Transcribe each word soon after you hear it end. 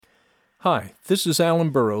Hi, this is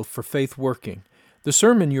Alan Burrow for Faith Working. The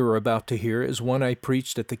sermon you are about to hear is one I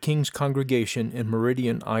preached at the King's Congregation in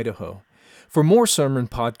Meridian, Idaho. For more sermon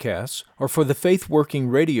podcasts or for the Faith Working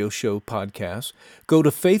radio show podcasts, go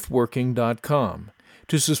to faithworking.com.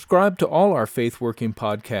 To subscribe to all our Faith Working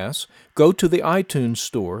podcasts, go to the iTunes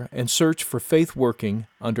Store and search for Faith Working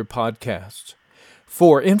under Podcasts.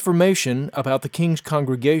 For information about the King's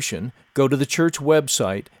Congregation, go to the church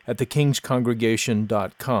website at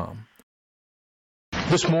thekingscongregation.com.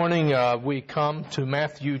 This morning we come to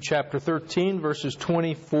Matthew chapter 13, verses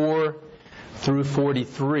 24 through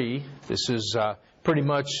 43. This is pretty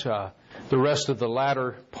much the rest of the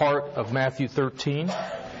latter part of Matthew 13.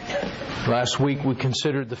 Last week we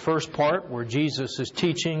considered the first part where Jesus is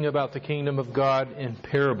teaching about the kingdom of God in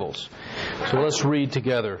parables. So let's read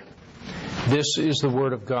together. This is the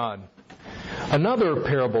word of God. Another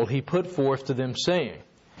parable he put forth to them, saying,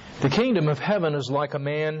 The kingdom of heaven is like a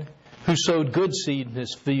man who sowed good seed in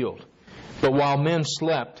his field. But while men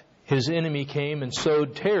slept, his enemy came and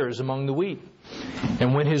sowed tares among the wheat,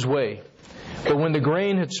 and went his way. But when the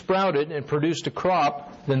grain had sprouted and produced a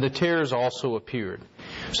crop, then the tares also appeared.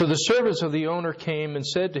 So the servants of the owner came and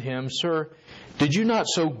said to him, Sir, did you not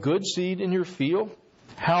sow good seed in your field?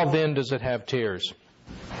 How then does it have tares?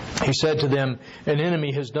 He said to them, An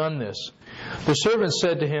enemy has done this. The servants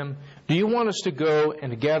said to him, Do you want us to go and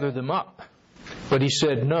to gather them up? But he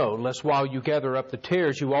said, No, lest while you gather up the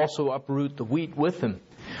tares, you also uproot the wheat with them.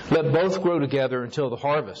 Let both grow together until the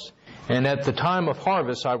harvest. And at the time of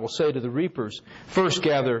harvest I will say to the reapers, First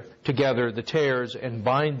gather together the tares and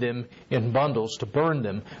bind them in bundles to burn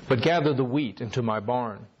them, but gather the wheat into my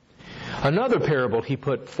barn. Another parable he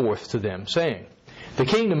put forth to them, saying, The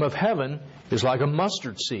kingdom of heaven is like a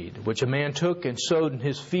mustard seed, which a man took and sowed in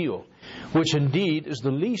his field, which indeed is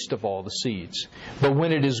the least of all the seeds. But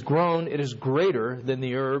when it is grown, it is greater than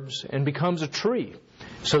the herbs, and becomes a tree,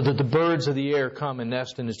 so that the birds of the air come and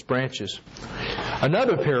nest in its branches.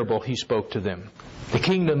 Another parable he spoke to them. The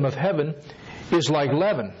kingdom of heaven is like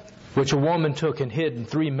leaven, which a woman took and hid in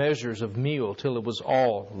 3 measures of meal till it was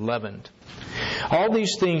all leavened. All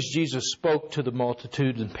these things Jesus spoke to the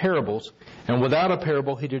multitude in parables, and without a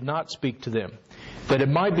parable he did not speak to them, that it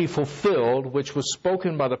might be fulfilled which was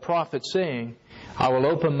spoken by the prophet, saying, I will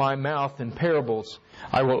open my mouth in parables,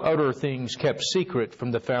 I will utter things kept secret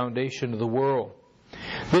from the foundation of the world.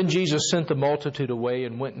 Then Jesus sent the multitude away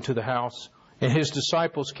and went into the house, and his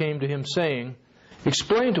disciples came to him, saying,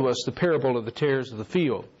 Explain to us the parable of the tares of the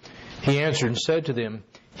field. He answered and said to them,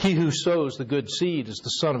 He who sows the good seed is the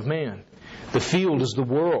Son of Man. The field is the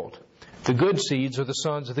world. The good seeds are the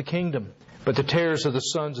sons of the kingdom, but the tares are the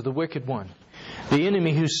sons of the wicked one. The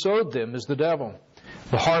enemy who sowed them is the devil.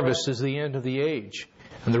 The harvest is the end of the age,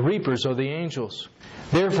 and the reapers are the angels.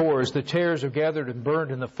 Therefore, as the tares are gathered and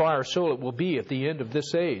burned in the fire, so it will be at the end of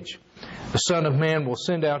this age. The Son of Man will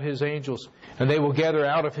send out his angels, and they will gather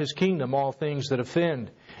out of his kingdom all things that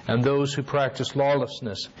offend, and those who practice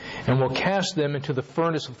lawlessness, and will cast them into the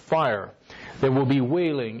furnace of fire. There will be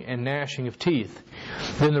wailing and gnashing of teeth.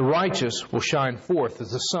 Then the righteous will shine forth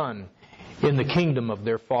as the sun in the kingdom of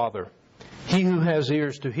their Father. He who has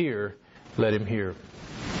ears to hear, let him hear.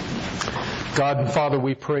 God and Father,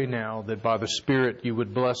 we pray now that by the Spirit you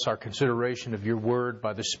would bless our consideration of your word.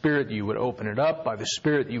 By the Spirit you would open it up. By the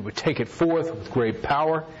Spirit you would take it forth with great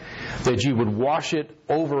power. That you would wash it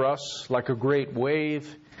over us like a great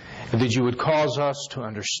wave. And that you would cause us to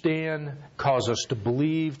understand, cause us to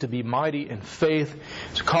believe, to be mighty in faith,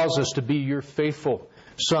 to cause us to be your faithful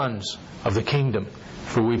sons of the kingdom.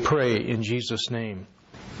 For we pray in Jesus' name.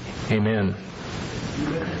 Amen.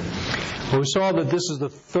 Well, we saw that this is the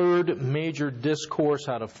third major discourse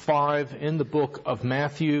out of 5 in the book of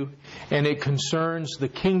Matthew, and it concerns the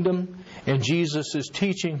kingdom, and Jesus is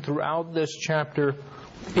teaching throughout this chapter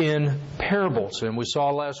in parables. And we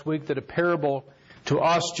saw last week that a parable to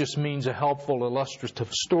us just means a helpful,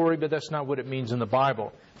 illustrative story, but that's not what it means in the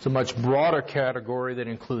Bible. It's a much broader category that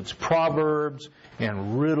includes proverbs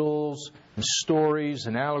and riddles and stories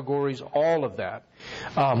and allegories, all of that.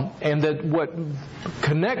 And that what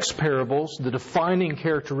connects parables, the defining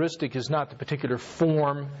characteristic is not the particular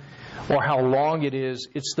form or how long it is.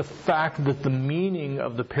 It's the fact that the meaning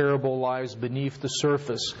of the parable lies beneath the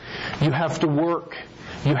surface. You have to work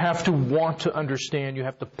You have to want to understand. You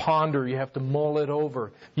have to ponder. You have to mull it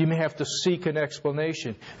over. You may have to seek an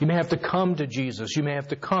explanation. You may have to come to Jesus. You may have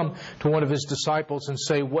to come to one of His disciples and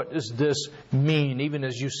say, what does this mean? Even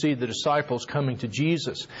as you see the disciples coming to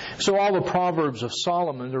Jesus. So all the Proverbs of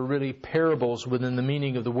Solomon are really parables within the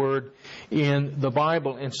meaning of the word in the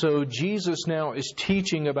Bible. And so Jesus now is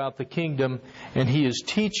teaching about the kingdom, and He is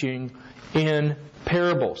teaching in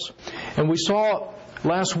parables. And we saw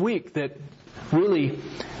last week that really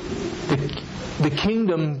the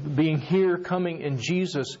kingdom being here, coming in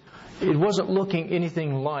Jesus, it wasn't looking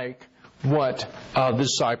anything like what the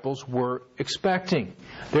disciples were expecting.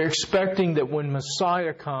 They're expecting that when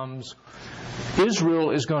Messiah comes,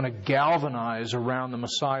 Israel is going to galvanize around the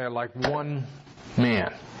Messiah like one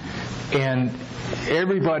man. And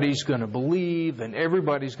everybody's going to believe, and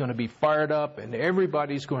everybody's going to be fired up, and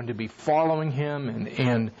everybody's going to be following Him,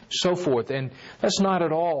 and so forth. And that's not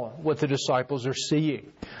at all what the disciples are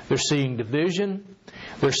seeing. They're seeing division.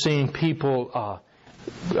 They're seeing people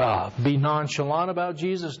be nonchalant about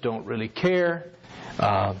Jesus, don't really care.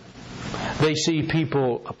 They see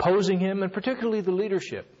people opposing Him, and particularly the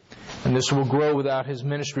leadership. And this will grow without His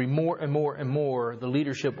ministry. More and more and more, the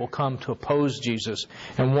leadership will come to oppose Jesus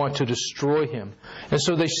and want to destroy Him. And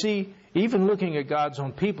so they see, even looking at God's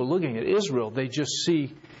own people, looking at Israel, they just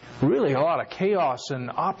see really a lot of chaos and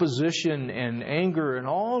opposition and anger and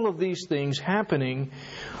all of these things happening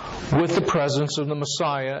with the presence of the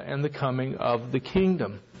Messiah and the coming of the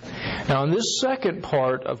kingdom. Now, in this second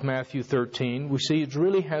part of Matthew 13, we see it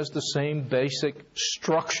really has the same basic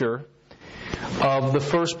structure of the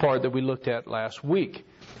first part that we looked at last week.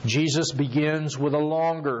 Jesus begins with a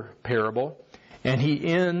longer parable, and He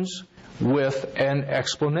ends with an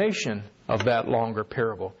explanation of that longer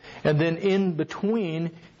parable. And then in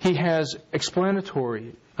between, He has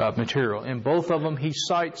explanatory material. In both of them, He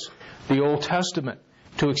cites the Old Testament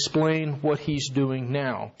to explain what He's doing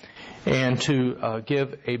now and to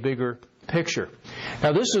give a bigger picture.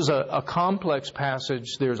 Now, this is a complex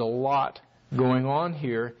passage. There's a lot going on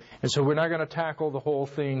here, and so we're not going to tackle the whole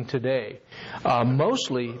thing today.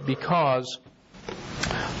 Mostly because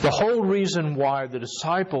the whole reason why the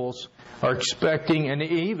disciples are expecting, and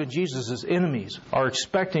even Jesus' enemies, are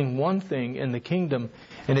expecting one thing in the kingdom,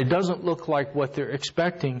 and it doesn't look like what they're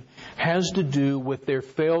expecting, has to do with their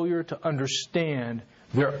failure to understand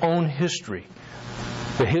their own history,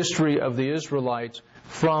 the history of the Israelites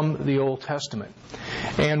from the Old Testament.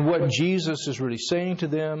 And what Jesus is really saying to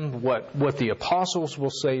them, what the apostles will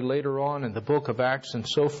say later on in the book of Acts and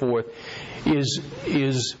so forth,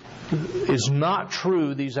 is not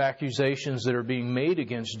true, these accusations that are being made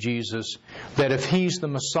against Jesus, that if He's the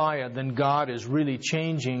Messiah, then God is really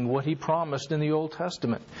changing what He promised in the Old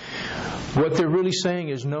Testament. What they're really saying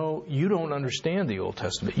is, no, you don't understand the Old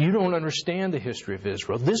Testament. You don't understand the history of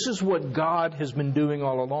Israel. This is what God has been doing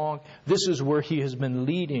all along. This is where He has been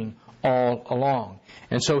leading all along.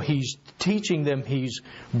 And so He's teaching them, He's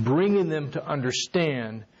bringing them to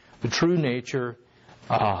understand the true nature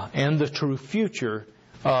and the true future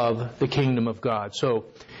of the kingdom of God. So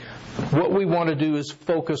what we want to do is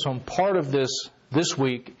focus on part of this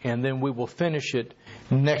week, and then we will finish it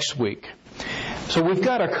next week. So we've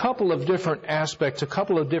got a couple of different aspects, a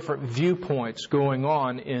couple of different viewpoints going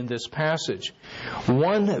on in this passage.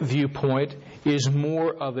 One viewpoint is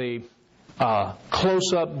more of a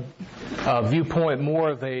close-up viewpoint, more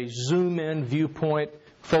of a zoom-in viewpoint,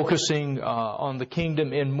 focusing on the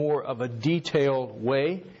kingdom in more of a detailed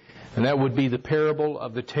way. And that would be the parable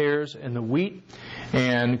of the tares and the wheat.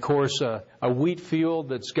 And, of course, a wheat field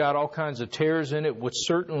that's got all kinds of tares in it would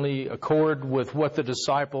certainly accord with what the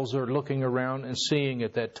disciples are looking around and seeing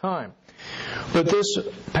at that time. But this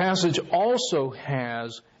passage also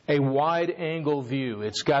has a wide-angle view.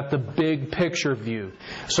 It's got the big picture view.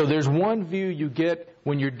 So there's one view you get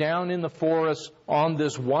when you're down in the forest on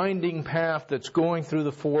this winding path that's going through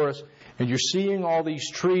the forest, and you're seeing all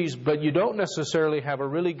these trees, but you don't necessarily have a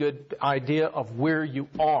really good idea of where you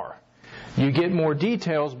are. You get more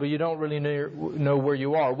details, but you don't really know where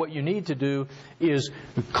you are. What you need to do is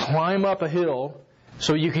climb up a hill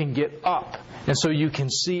so you can get up, and so you can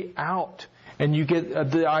see out, and you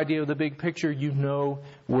get the idea of the big picture. You know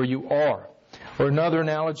where you are. Or another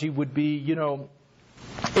analogy would be,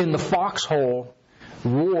 in the foxhole,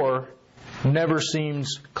 war never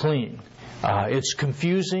seems clean. It's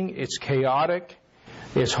confusing, it's chaotic,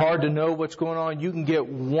 it's hard to know what's going on. You can get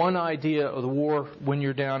one idea of the war when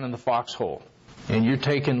you're down in the foxhole, and you're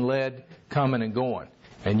taking lead coming and going,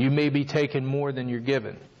 and you may be taking more than you're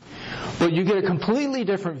given. But you get a completely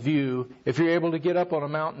different view if you're able to get up on a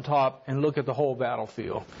mountaintop and look at the whole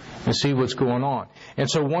battlefield and see what's going on. And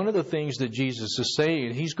so one of the things that Jesus is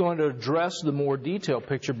saying, He's going to address the more detailed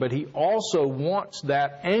picture, but He also wants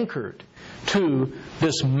that anchored to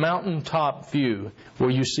this mountaintop view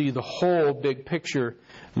where you see the whole big picture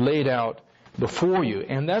laid out before you.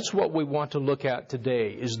 And that's what we want to look at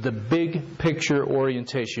today, is the big picture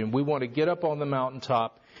orientation. We want to get up on the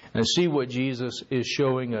mountaintop and see what Jesus is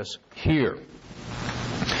showing us here.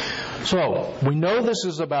 So, we know this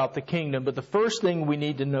is about the kingdom, but the first thing we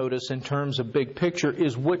need to notice in terms of big picture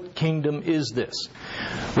is, what kingdom is this?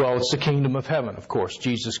 Well, it's the kingdom of heaven, of course.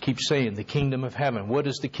 Jesus keeps saying the kingdom of heaven. What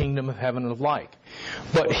is the kingdom of heaven like?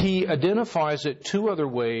 But He identifies it two other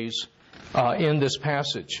ways in this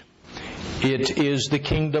passage. It is the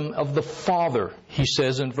kingdom of the Father, He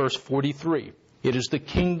says in verse 43. It is the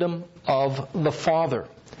kingdom of the Father.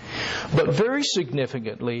 But very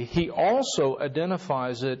significantly, He also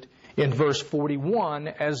identifies it in verse 41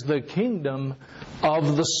 as the kingdom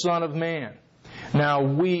of the Son of Man. Now,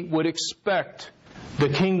 we would expect the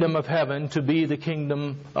kingdom of heaven to be the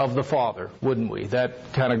kingdom of the Father, wouldn't we?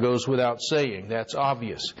 That kind of goes without saying. That's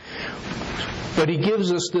obvious. But He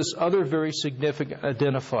gives us this other very significant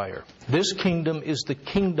identifier. This kingdom is the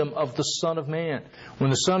kingdom of the Son of Man. When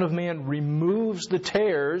the Son of Man removes the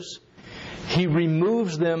tares, He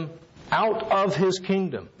removes them out of His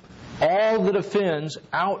kingdom. All that offends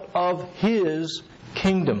out of His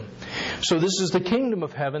kingdom. So this is the kingdom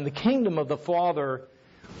of heaven, the kingdom of the Father,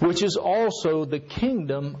 which is also the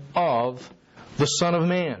kingdom of the Son of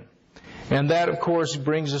Man. And that, of course,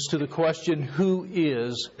 brings us to the question, who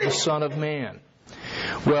is the Son of Man?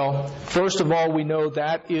 Well, first of all, we know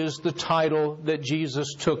that is the title that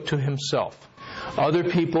Jesus took to Himself. Other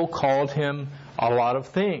people called Him a lot of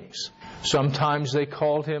things. Sometimes they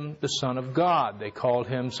called Him the Son of God. They called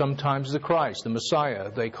Him sometimes the Christ, the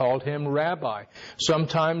Messiah. They called Him Rabbi.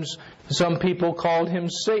 Sometimes some people called Him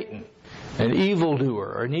Satan, an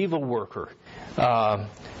evildoer, an evil worker.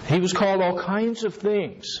 He was called all kinds of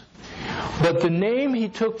things. But the name He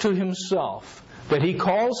took to Himself, that He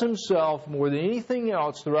calls Himself more than anything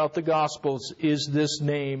else throughout the Gospels, is this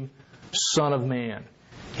name, Son of Man.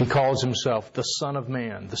 He calls Himself the Son of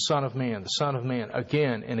Man, the Son of Man, the Son of Man,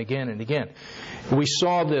 again and again and again. We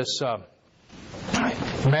saw this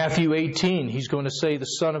Matthew 18. He's going to say the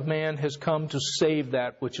Son of Man has come to save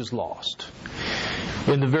that which is lost.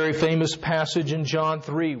 In the very famous passage in John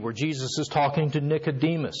 3 where Jesus is talking to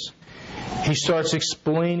Nicodemus, He starts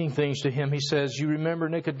explaining things to him. He says, you remember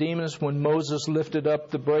Nicodemus when Moses lifted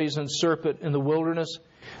up the brazen serpent in the wilderness?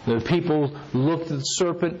 The people looked at the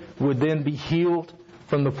serpent, would then be healed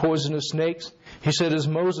from the poisonous snakes. He said, as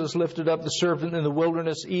Moses lifted up the serpent in the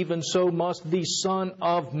wilderness, even so must the Son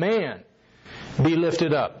of Man be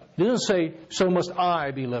lifted up. It doesn't say, so must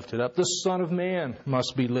I be lifted up. The Son of Man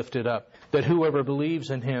must be lifted up, that whoever believes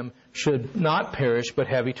in Him should not perish but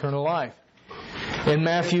have eternal life. In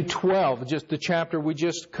Matthew 12, just the chapter we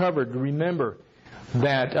just covered, remember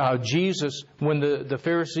that Jesus, when the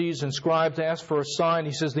Pharisees and scribes asked for a sign,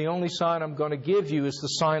 He says, the only sign I'm going to give you is the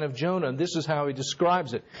sign of Jonah. And this is how He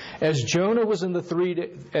describes it. As Jonah was 3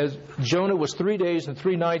 days and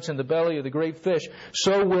 3 nights in the belly of the great fish,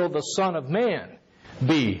 so will the Son of Man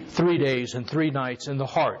be 3 days and 3 nights in the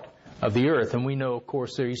heart of the earth. And we know, of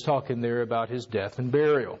course, there He's talking there about His death and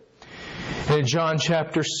burial. And in John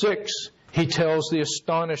chapter 6, He tells the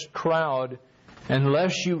astonished crowd,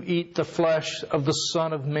 unless you eat the flesh of the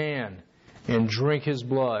Son of Man and drink His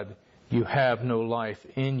blood, you have no life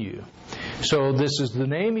in you. So this is the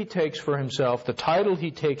name He takes for Himself, the title He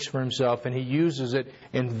takes for Himself, and He uses it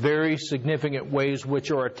in very significant ways which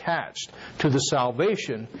are attached to the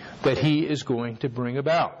salvation that He is going to bring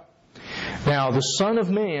about. Now, the Son of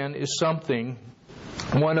Man is something,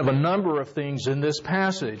 one of a number of things in this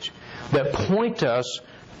passage that point us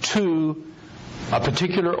to a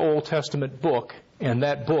particular Old Testament book, and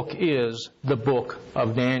that book is the book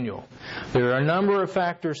of Daniel. There are a number of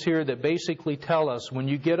factors here that basically tell us when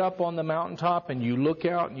you get up on the mountaintop and you look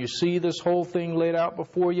out and you see this whole thing laid out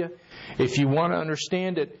before you, if you want to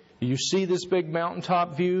understand it, you see this big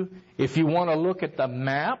mountaintop view. If you want to look at the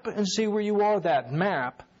map and see where you are, that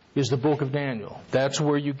map is the book of Daniel. That's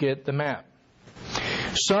where you get the map.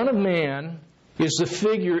 Son of Man is the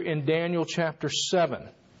figure in Daniel chapter 7.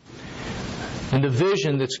 And the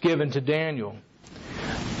vision that's given to Daniel.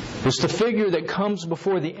 It's the figure that comes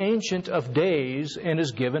before the Ancient of Days and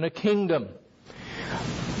is given a kingdom.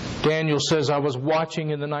 Daniel says, I was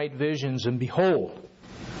watching in the night visions, and behold,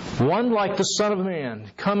 one like the Son of Man,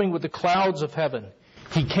 coming with the clouds of heaven.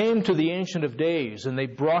 He came to the Ancient of Days, and they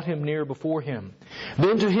brought Him near before Him.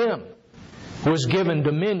 Then to Him was given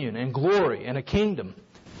dominion and glory and a kingdom,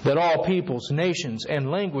 that all peoples, nations, and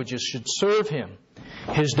languages should serve Him.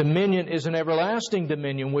 His dominion is an everlasting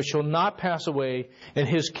dominion which shall not pass away, and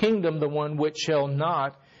His kingdom the one which shall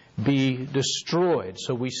not be destroyed.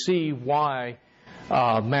 So we see why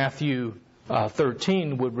Matthew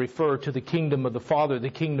 13 would refer to the kingdom of the Father, the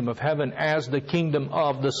kingdom of heaven, as the kingdom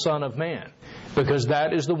of the Son of Man, because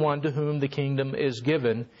that is the one to whom the kingdom is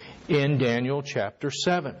given in Daniel chapter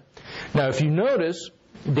 7. Now, if you notice,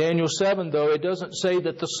 Daniel 7, though, it doesn't say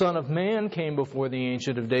that the Son of Man came before the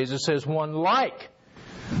Ancient of Days. It says one like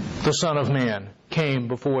the Son of Man came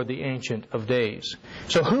before the Ancient of Days.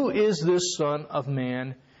 So who is this Son of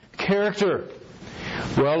Man character?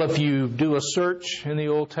 Well, if you do a search in the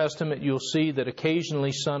Old Testament, you'll see that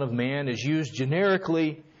occasionally Son of Man is used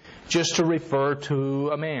generically just to refer to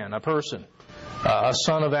a man, a person, a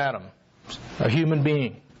son of Adam, a human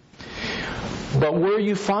being. But where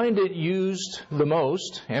you find it used the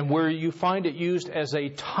most, and where you find it used as a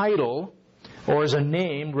title or as a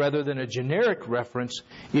name rather than a generic reference,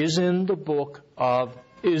 is in the book of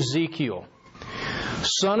Ezekiel.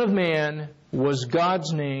 Son of Man was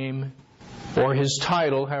God's name, or His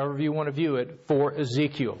title, however you want to view it, for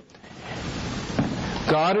Ezekiel.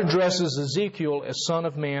 God addresses Ezekiel as Son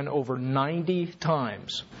of Man over 90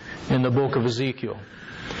 times in the book of Ezekiel.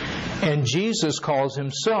 And Jesus calls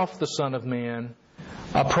Himself the Son of Man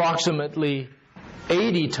approximately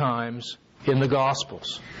 80 times in the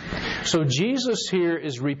Gospels. So Jesus here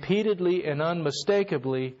is repeatedly and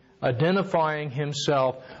unmistakably identifying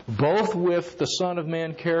Himself both with the Son of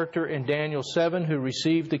Man character in Daniel 7 who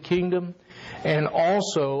received the kingdom, and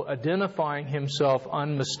also identifying Himself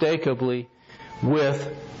unmistakably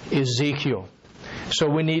with Ezekiel. So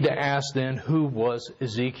we need to ask then, who was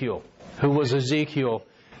Ezekiel? Who was Ezekiel,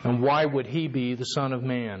 and why would he be the Son of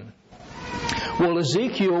Man? Well,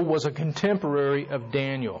 Ezekiel was a contemporary of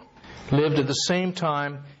Daniel. Lived at the same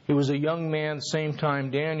time. He was a young man, the same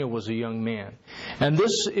time Daniel was a young man. And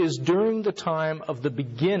this is during the time of the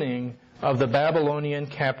beginning of the Babylonian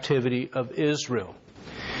captivity of Israel.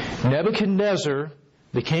 Nebuchadnezzar,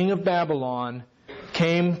 the king of Babylon,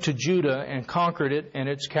 came to Judah and conquered it and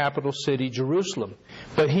its capital city, Jerusalem.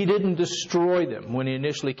 But he didn't destroy them when he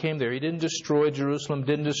initially came there. He didn't destroy Jerusalem,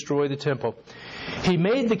 didn't destroy the temple. He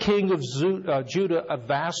made the king of Judah a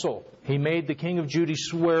vassal. He made the king of Judah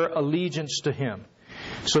swear allegiance to him.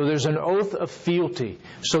 So there's an oath of fealty.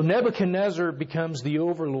 So Nebuchadnezzar becomes the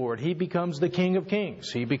overlord. He becomes the king of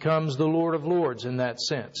kings. He becomes the lord of lords in that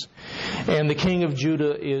sense. And the king of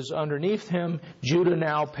Judah is underneath him. Judah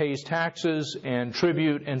now pays taxes and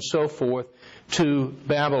tribute and so forth to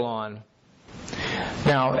Babylon.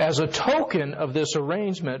 Now, as a token of this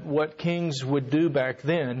arrangement, what kings would do back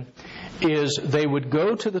then is they would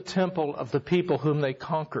go to the temple of the people whom they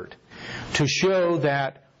conquered to show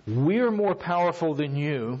that we're more powerful than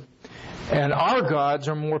you, and our gods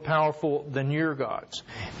are more powerful than your gods.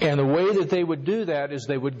 And the way that they would do that is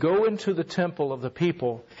they would go into the temple of the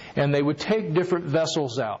people, and they would take different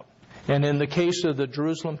vessels out. And in the case of the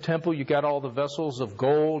Jerusalem temple, you got all the vessels of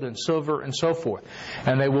gold and silver and so forth.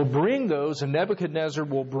 And they will bring those, and Nebuchadnezzar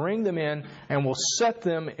will bring them in and will set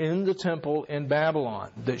them in the temple in Babylon.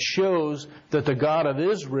 That shows that the God of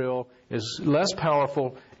Israel is less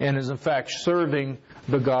powerful and is in fact serving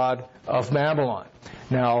the God of Babylon.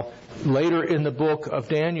 Now, later in the book of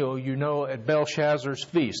Daniel, you know at Belshazzar's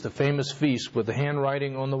feast, the famous feast with the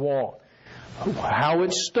handwriting on the wall, how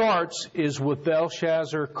it starts is with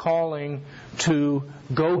Belshazzar calling to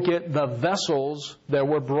go get the vessels that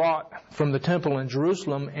were brought from the temple in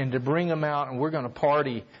Jerusalem and to bring them out, and we're going to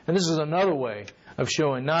party. And this is another way of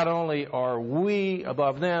showing not only are we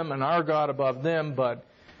above them and our God above them, but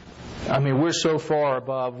I mean we're so far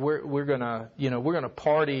above. We're going to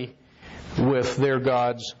party with their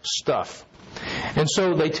God's stuff. And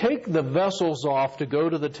so they take the vessels off to go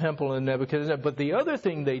to the temple in Nebuchadnezzar. But the other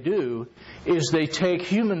thing they do is they take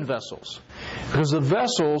human vessels. Because the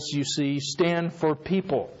vessels, you see, stand for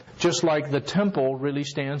people. Just like the temple really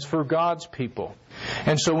stands for God's people.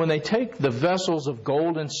 And so when they take the vessels of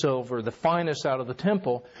gold and silver, the finest out of the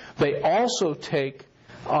temple, they also take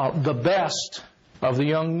the best of the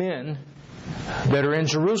young men that are in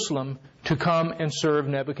Jerusalem to come and serve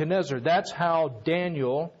Nebuchadnezzar. That's how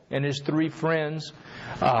Daniel and his three friends,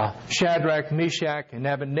 Shadrach, Meshach, and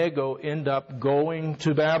Abednego, end up going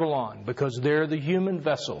to Babylon, because they're the human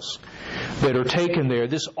vessels that are taken there.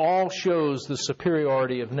 This all shows the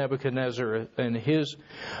superiority of Nebuchadnezzar and his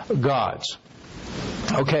gods.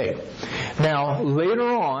 Okay, now later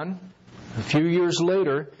on, a few years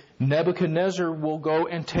later, Nebuchadnezzar will go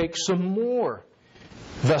and take some more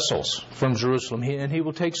vessels from Jerusalem, and he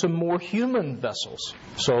will take some more human vessels.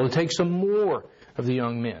 So he'll take some more of the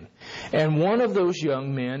young men. And one of those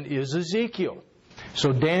young men is Ezekiel.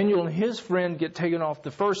 So Daniel and his friend get taken off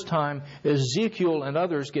the first time. Ezekiel and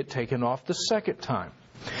others get taken off the second time.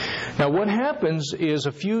 Now what happens is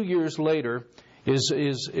a few years later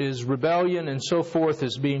is rebellion and so forth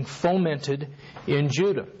is being fomented in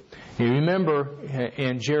Judah. You remember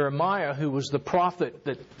in Jeremiah, who was the prophet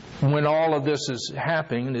that when all of this is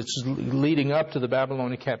happening, and it's leading up to the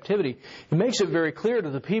Babylonian captivity, he makes it very clear to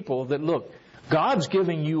the people that, look, God's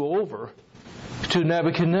giving you over to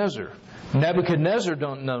Nebuchadnezzar. Nebuchadnezzar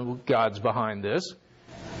don't know God's behind this,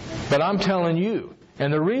 but I'm telling you.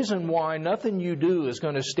 And the reason why nothing you do is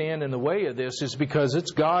going to stand in the way of this is because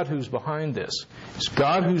it's God who's behind this. It's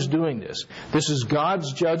God who's doing this. This is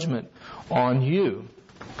God's judgment on you.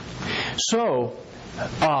 So,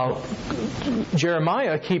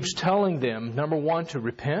 Jeremiah keeps telling them, number one, to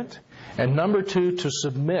repent, and number two, to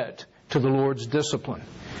submit to the Lord's discipline.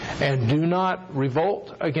 And do not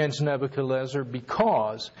revolt against Nebuchadnezzar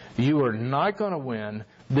because you are not going to win.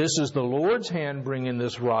 This is the Lord's hand bringing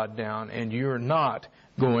this rod down, and you're not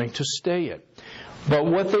going to stay it. But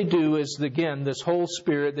what they do is, again, this whole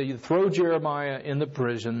spirit, they throw Jeremiah in the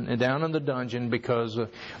prison and down in the dungeon because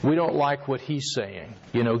we don't like what he's saying.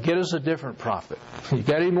 You know, get us a different prophet. You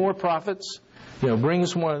got any more prophets? You know, bring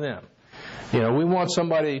us one of them. You know, we want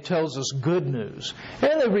somebody who tells us good news.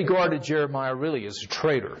 And they regarded Jeremiah really as a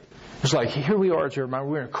traitor. It's like, here we are, Jeremiah,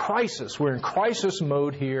 we're in crisis. We're in crisis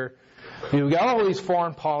mode here. We've got all these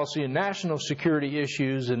foreign policy and national security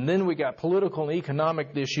issues, and then we got political and economic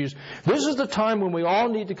issues. This is the time when we all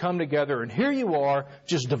need to come together, and here you are,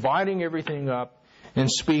 just dividing everything up and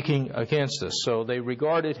speaking against us. So they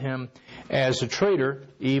regarded him as a traitor,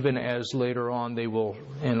 even as later on they will,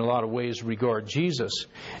 in a lot of ways, regard Jesus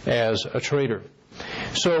as a traitor.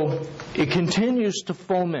 So it continues to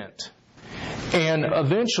foment. And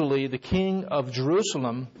eventually the king of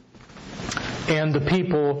Jerusalem and the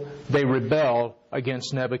people, they rebel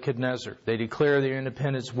against Nebuchadnezzar. They declare their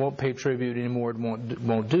independence, won't pay tribute anymore,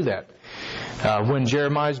 won't do that. When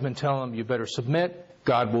Jeremiah's been telling them, you better submit,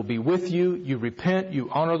 God will be with you, you repent, you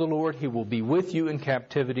honor the Lord, He will be with you in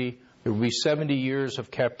captivity. There will be 70 years of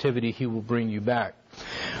captivity, He will bring you back.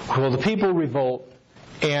 Well, the people revolt,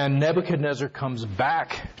 and Nebuchadnezzar comes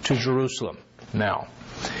back to Jerusalem. Now,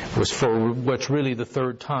 it was for what's really the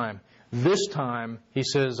third time. This time, he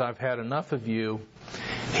says, I've had enough of you.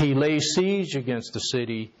 He lays siege against the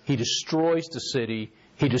city. He destroys the city.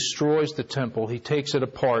 He destroys the temple. He takes it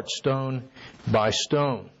apart stone by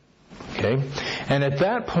stone. Okay? And at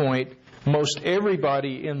that point, most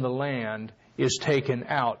everybody in the land is taken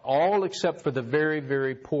out, all except for the very,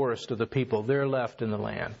 very poorest of the people. They're left in the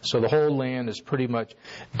land. So the whole land is pretty much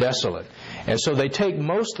desolate. And so they take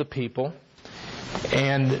most of the people,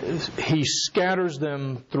 and he scatters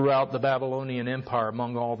them throughout the Babylonian Empire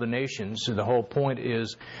among all the nations. And the whole point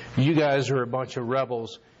is, you guys are a bunch of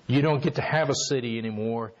rebels. You don't get to have a city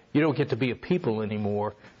anymore. You don't get to be a people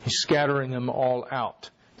anymore. He's scattering them all out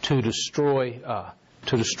to destroy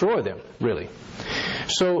them, really.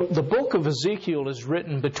 So the book of Ezekiel is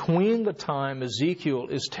written between the time Ezekiel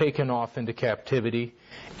is taken off into captivity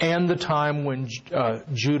and the time when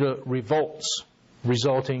Judah revolts,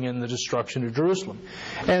 resulting in the destruction of Jerusalem.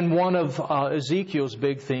 And one of Ezekiel's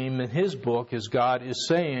big theme in his book is God is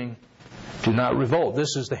saying, do not revolt.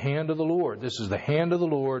 This is the hand of the Lord. This is the hand of the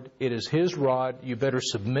Lord. It is His rod. You better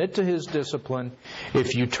submit to His discipline.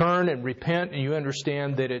 If you turn and repent and you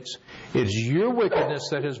understand that it's your wickedness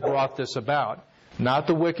that has brought this about, not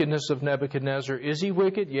the wickedness of Nebuchadnezzar. Is he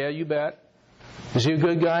wicked? Yeah, you bet. Is he a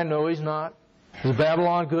good guy? No, he's not. Is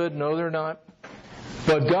Babylon good? No, they're not.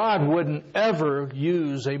 But God wouldn't ever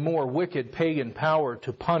use a more wicked pagan power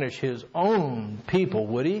to punish His own people,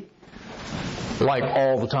 would He? Like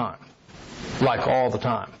all the time. Like all the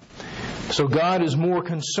time. So God is more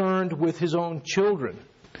concerned with His own children.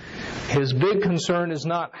 His big concern is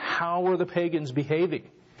not how are the pagans behaving.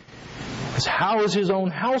 It's how is His own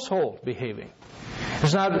household behaving.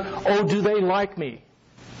 It's not, oh, do they like me?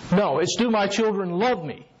 No, it's do my children love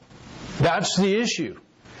me? That's the issue.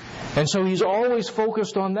 And so He's always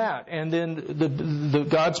focused on that. And then the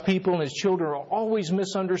God's people and His children are always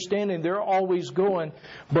misunderstanding. They're always going,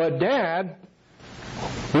 but Dad,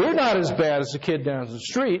 we're not as bad as the kid down the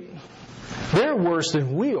street. They're worse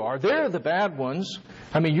than we are. They're the bad ones.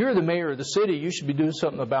 I mean, you're the mayor of the city. You should be doing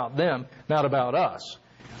something about them, not about us.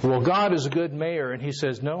 Well, God is a good mayor, and He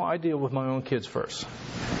says, no, I deal with my own kids first.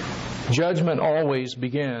 Judgment always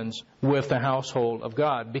begins with the household of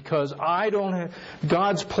God, because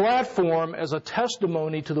God's platform as a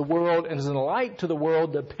testimony to the world and as a light to the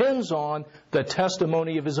world depends on the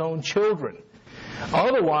testimony of His own children.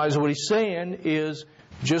 Otherwise, what He's saying is,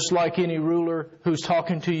 just like any ruler who's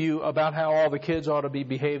talking to you about how all the kids ought to be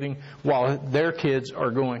behaving while their kids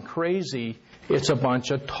are going crazy, it's a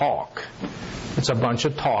bunch of talk. It's a bunch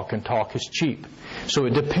of talk, and talk is cheap. So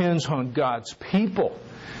it depends on God's people,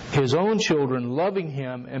 His own children, loving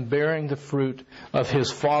Him and bearing the fruit of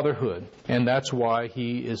His fatherhood. And that's why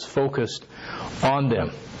He is focused on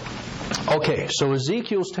them. Okay, so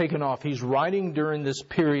Ezekiel's taken off. He's writing during this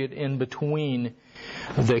period in between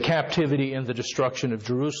the captivity and the destruction of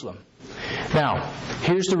Jerusalem. Now,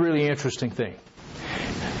 here's the really interesting thing.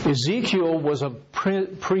 Ezekiel was of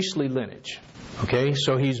priestly lineage. Okay,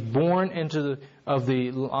 so he's born of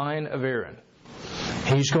the line of Aaron.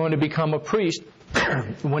 He's going to become a priest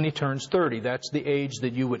when he turns 30. That's the age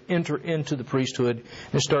that you would enter into the priesthood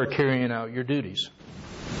and start carrying out your duties.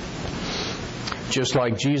 Just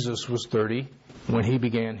like Jesus was 30 when He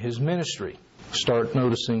began His ministry. Start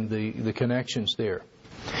noticing the connections there.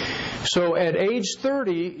 So at age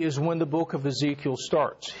 30 is when the book of Ezekiel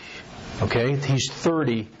starts. Okay, he's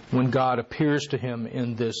 30 when God appears to him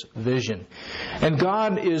in this vision. And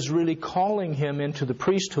God is really calling him into the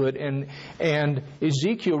priesthood, and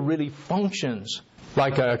Ezekiel really functions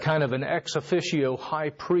like a kind of an ex officio high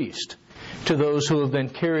priest to those who have been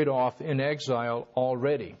carried off in exile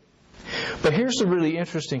already. But here's the really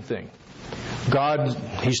interesting thing. God,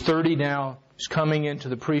 he's 30 now, he's coming into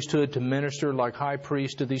the priesthood to minister like high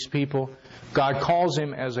priest to these people. God calls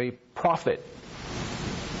him as a prophet.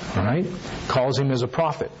 All right? Calls him as a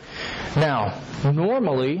prophet. Now,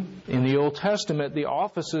 normally, in the Old Testament, the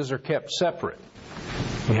offices are kept separate.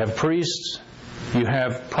 You have priests, you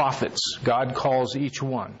have prophets. God calls each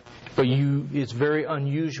one. But it's very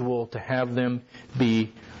unusual to have them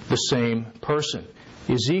be the same person.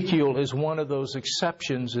 Ezekiel is one of those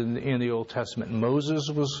exceptions in the Old Testament. Moses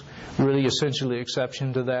was really essentially an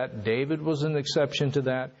exception to that. David was an exception to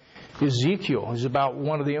that. Ezekiel is about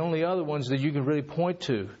one of the only other ones that you can really point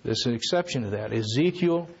to that's an exception to that.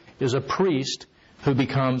 Ezekiel is a priest who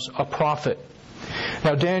becomes a prophet.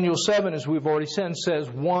 Now, Daniel 7, as we've already said, says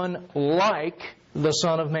one like the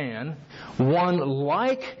Son of Man, one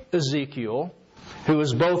like Ezekiel, who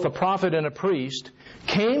is both a prophet and a priest,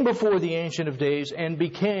 came before the Ancient of Days and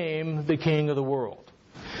became the King of the world.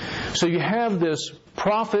 So you have this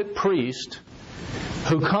prophet priest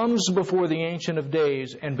who comes before the Ancient of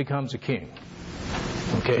Days and becomes a king.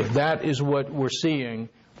 Okay, that is what we're seeing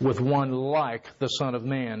with one like the Son of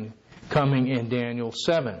Man coming in Daniel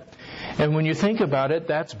 7. And when you think about it,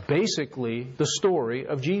 that's basically the story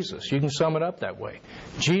of Jesus. You can sum it up that way.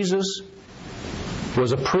 Jesus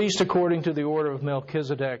was a priest according to the order of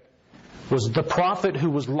Melchizedek, was the prophet who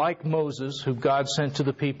was like Moses, who God sent to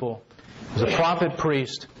the people, was a prophet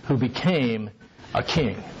priest who became a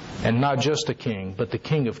king. And not just a king, but the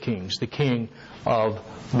King of Kings, the King of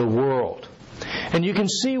the world. And you can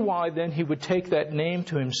see why then he would take that name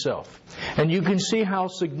to himself. And you can see how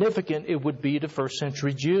significant it would be to first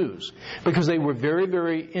century Jews, because they were very,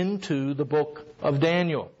 very into the book of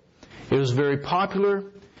Daniel. It was very popular,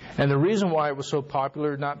 and the reason why it was so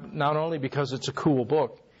popular, not only because it's a cool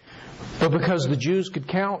book, but because the Jews could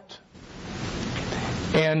count.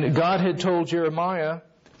 And God had told Jeremiah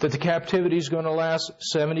that the captivity is going to last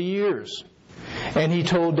 70 years. And He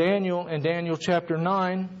told Daniel in Daniel chapter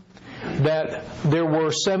 9 that there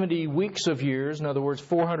were 70 weeks of years, in other words,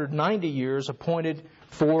 490 years appointed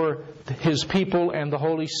for His people and the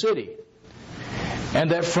holy city. And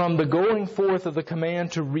that from the going forth of the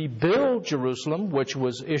command to rebuild Jerusalem, which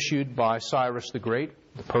was issued by Cyrus the Great,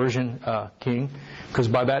 the Persian king, because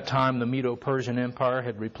by that time the Medo-Persian Empire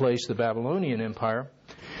had replaced the Babylonian Empire.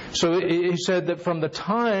 So he said that from the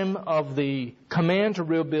time of the command to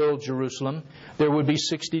rebuild Jerusalem, there would be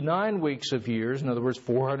 69 weeks of years, in other words,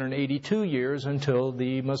 482 years until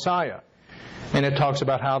the Messiah. And it talks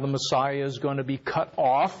about how the Messiah is going to be cut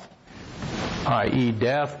off, i.e.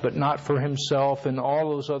 death, but not for himself, and all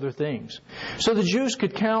those other things. So the Jews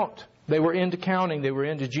could count. They were into counting. They were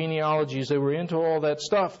into genealogies. They were into all that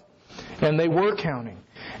stuff. And they were counting.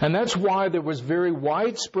 And that's why there was very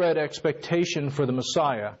widespread expectation for the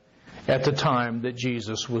Messiah at the time that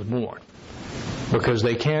Jesus was born. Because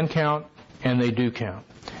they can count and they do count.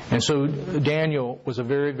 And so Daniel was a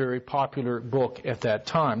very, very popular book at that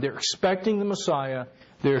time. They're expecting the Messiah.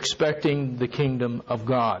 They're expecting the kingdom of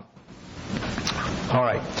God. All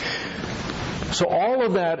right. So all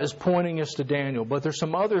of that is pointing us to Daniel. But there's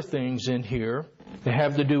some other things in here that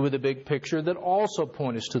have to do with the big picture that also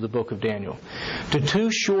point us to the book of Daniel. The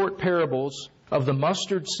two short parables of the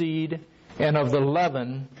mustard seed and of the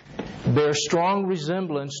leaven bear strong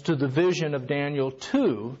resemblance to the vision of Daniel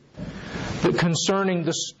 2 concerning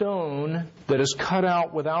the stone that is cut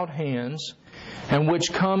out without hands and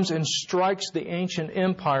which comes and strikes the ancient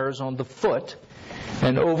empires on the foot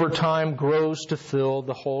and over time grows to fill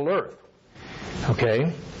the whole earth.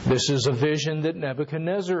 Okay, this is a vision that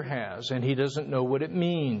Nebuchadnezzar has, and he doesn't know what it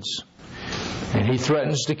means. And he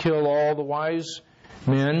threatens to kill all the wise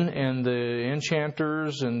men and the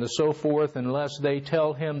enchanters and the so forth unless they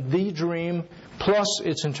tell him the dream plus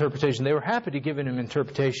its interpretation. They were happy to give him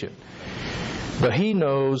interpretation. But he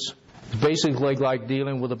knows it's basically like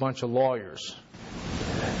dealing with a bunch of lawyers.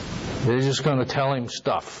 They're just going to tell him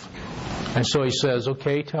stuff. And so he says,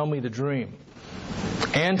 okay, tell me the dream.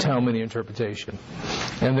 And tell me the interpretation.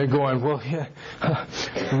 And they're going, well, yeah,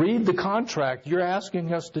 read the contract. You're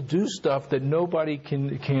asking us to do stuff that nobody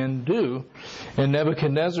can do. And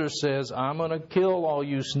Nebuchadnezzar says, I'm going to kill all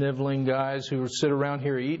you sniveling guys who sit around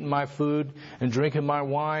here eating my food and drinking my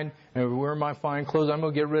wine and wearing my fine clothes. I'm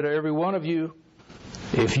going to get rid of every one of you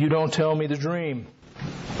if you don't tell me the dream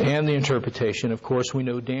and the interpretation. Of course, we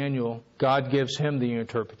know Daniel, God gives him the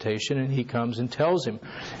interpretation, and he comes and tells him.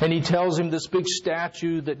 And he tells him this big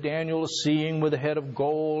statue that Daniel is seeing with a head of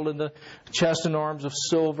gold and the chest and arms of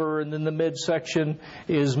silver, and then the midsection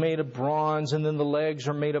is made of bronze, and then the legs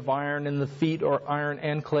are made of iron, and the feet are iron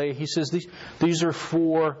and clay. He says these are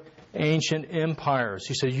four ancient empires.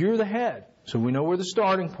 He says, you're the head. So we know where the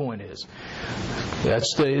starting point is.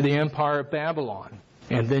 That's the empire of Babylon.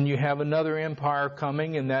 And then you have another empire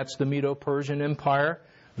coming, and that's the Medo-Persian Empire.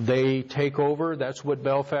 They take over. That's what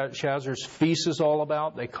Belshazzar's feast is all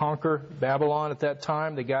about. They conquer Babylon at that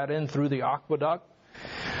time. They got in through the aqueduct.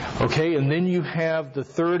 Okay, and then you have the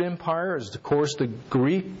third empire, is of course the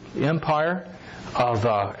Greek Empire of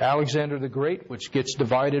Alexander the Great, which gets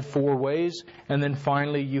divided four ways. And then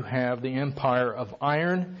finally you have the empire of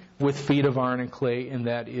iron with feet of iron and clay, and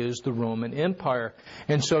that is the Roman Empire.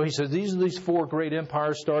 And so he says, these are these four great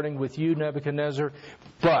empires starting with you, Nebuchadnezzar.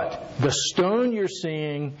 But the stone you're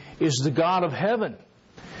seeing is the God of heaven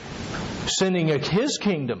sending his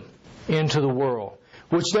kingdom into the world,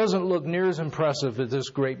 which doesn't look near as impressive as this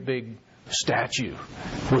great big statue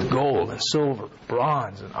with gold and silver,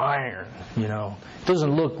 bronze and iron. You know, it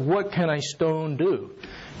doesn't look, what can a stone do?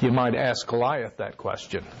 You might ask Goliath that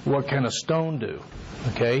question. What can a stone do?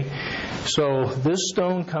 Okay? So this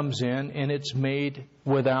stone comes in and it's made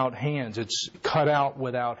without hands. It's cut out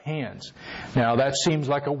without hands. Now that seems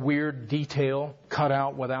like a weird detail, cut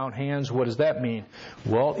out without hands. What does that mean?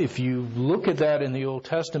 Well, if you look at that in the Old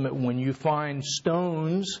Testament, when you find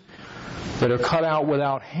stones that are cut out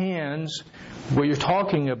without hands, what you're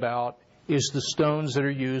talking about is the stones that are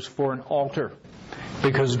used for an altar.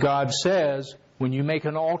 Because God says, when you make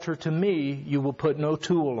an altar to me, you will put no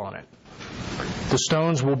tool on it. The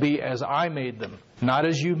stones will be as I made them, not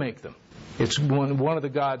as you make them. It's one of the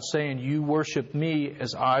gods saying, you worship me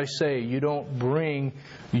as I say. You don't bring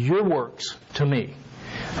your works to me.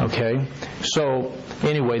 Okay? So,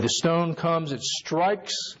 anyway, the stone comes, it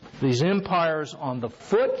strikes these empires on the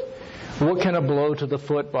foot. What can a blow to the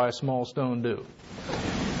foot by a small stone do?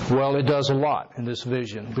 Well, it does a lot in this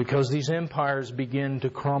vision, because these empires begin to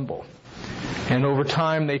crumble. And over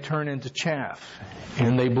time they turn into chaff,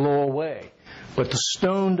 and they blow away. But the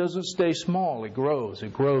stone doesn't stay small. It grows,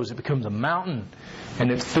 it becomes a mountain,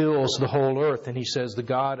 and it fills the whole earth. And he says the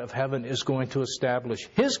God of heaven is going to establish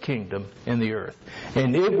his kingdom in the earth,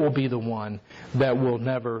 and it will be the one that will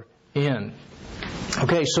never end.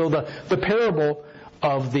 Okay, so the parable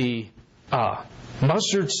of the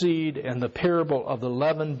mustard seed and the parable of the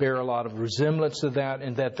leaven bear a lot of resemblance to that,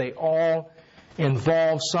 in that they all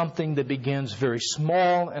involve something that begins very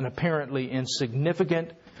small and apparently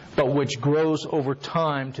insignificant, but which grows over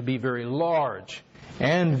time to be very large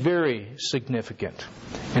and very significant.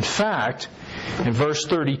 In fact, in verse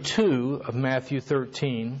 32 of Matthew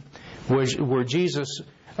 13, where Jesus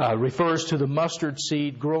refers to the mustard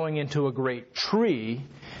seed growing into a great tree,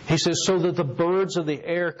 he says, so that the birds of the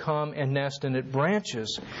air come and nest in its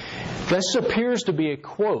branches. This appears to be a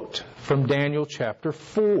quote from Daniel chapter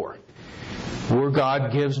 4, where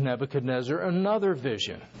God gives Nebuchadnezzar another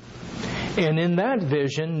vision. And in that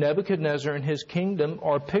vision, Nebuchadnezzar and his kingdom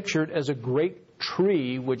are pictured as a great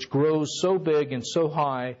tree which grows so big and so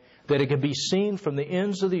high that it can be seen from the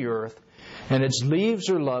ends of the earth, and its leaves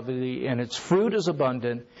are lovely, and its fruit is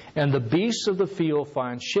abundant, and the beasts of the field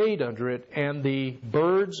find shade under it, and the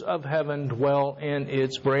birds of heaven dwell in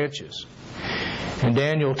its branches. And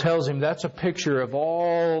Daniel tells him that's a picture of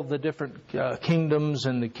all the different kingdoms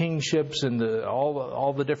and the kingships and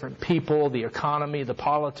all the different people, the economy, the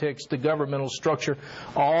politics, the governmental structure,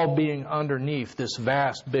 all being underneath this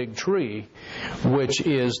vast big tree, which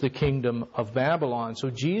is the kingdom of Babylon.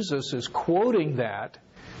 So Jesus is quoting that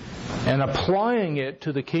and applying it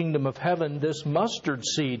to the kingdom of heaven. This mustard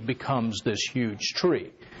seed becomes this huge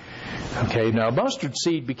tree. Okay, now mustard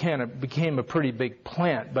seed became a pretty big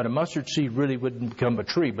plant, but a mustard seed really wouldn't become a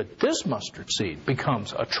tree. But this mustard seed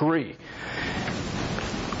becomes a tree,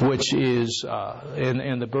 which is,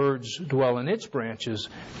 and the birds dwell in its branches,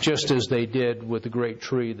 just as they did with the great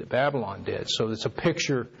tree that Babylon did. So it's a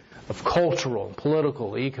picture of cultural,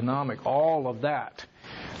 political, economic, all of that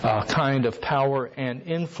kind of power and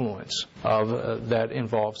influence that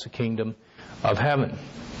involves the kingdom of heaven.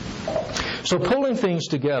 So pulling things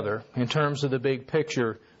together in terms of the big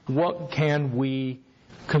picture, what can we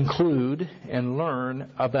conclude and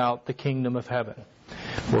learn about the kingdom of heaven?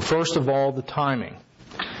 Well, first of all, the timing.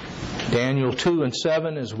 Daniel 2 and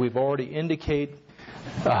 7, as we've already indicated,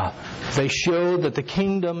 they show that the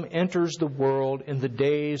kingdom enters the world in the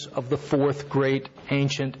days of the fourth great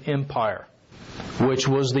ancient empire, which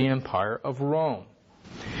was the empire of Rome.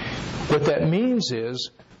 What that means is,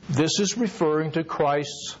 this is referring to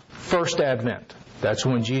Christ's first advent. That's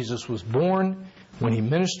when Jesus was born, when He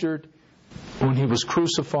ministered, when He was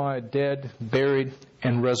crucified, dead, buried,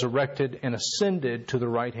 and resurrected, and ascended to the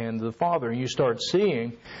right hand of the Father. And you start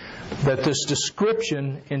seeing that this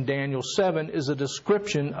description in Daniel 7 is a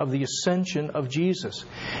description of the ascension of Jesus.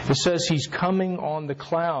 It says He's coming on the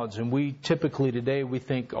clouds, and we typically today we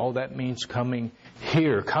think, oh, that means coming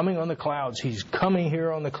here, coming on the clouds. He's coming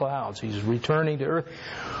here on the clouds. He's returning to earth.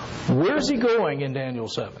 Where's He going in Daniel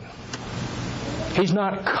 7? He's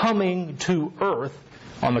not coming to earth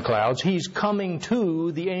on the clouds. He's coming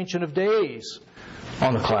to the Ancient of Days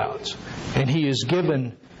on the clouds. And He is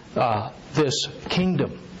given this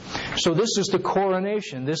kingdom. So this is the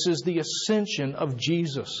coronation. This is the ascension of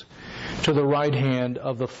Jesus to the right hand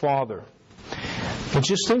of the Father. But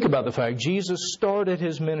just think about the fact, Jesus started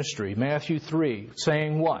His ministry, Matthew 3,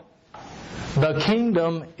 saying what? The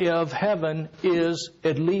kingdom of heaven is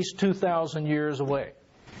at least 2,000 years away.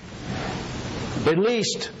 At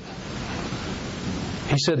least.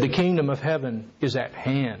 He said the kingdom of heaven is at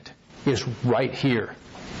hand. It's right here.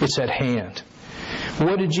 It's at hand.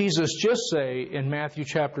 What did Jesus just say in Matthew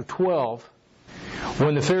chapter 12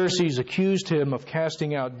 when the Pharisees accused Him of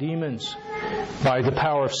casting out demons by the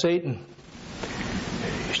power of Satan?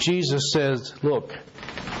 Jesus says, look,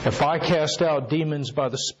 if I cast out demons by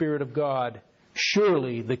the Spirit of God,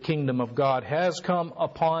 surely the kingdom of God has come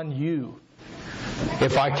upon you.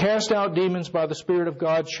 If I cast out demons by the Spirit of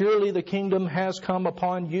God, surely the kingdom has come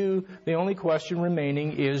upon you. The only question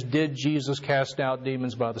remaining is, did Jesus cast out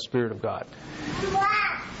demons by the Spirit of God?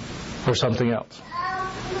 Or something else?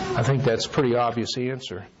 I think that's a pretty obvious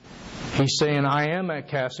answer. He's saying, I am at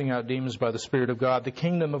casting out demons by the Spirit of God. The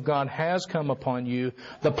kingdom of God has come upon you.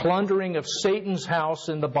 The plundering of Satan's house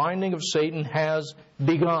and the binding of Satan has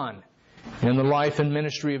begun in the life and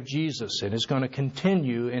ministry of Jesus, and is going to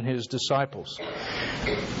continue in His disciples.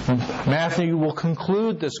 Matthew will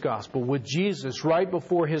conclude this gospel with Jesus right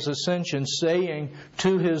before His ascension saying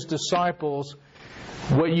to His disciples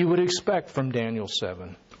what you would expect from Daniel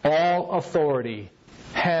 7. All authority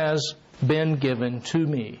has been given to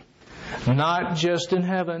me, not just in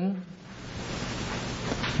heaven,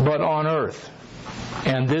 but on earth.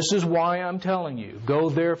 And this is why I'm telling you,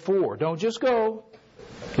 go therefore. Don't just go.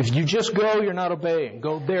 If you just go, you're not obeying.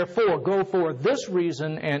 Go therefore, go for this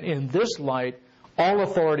reason, and in this light, all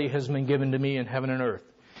authority has been given to me in heaven and earth.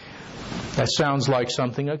 That sounds like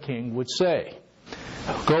something a king would say.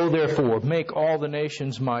 Go therefore, make all the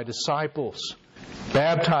nations my disciples.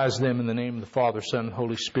 Baptize them in the name of the Father, Son, and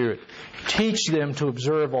Holy Spirit. Teach them to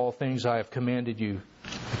observe all things I have commanded you.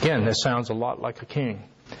 Again, that sounds a lot like a king.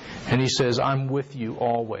 And He says, I'm with you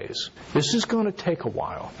always. This is going to take a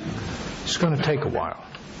while. It's going to take a while.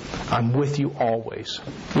 I'm with you always,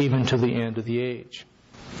 even to the end of the age.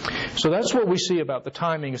 So that's what we see about the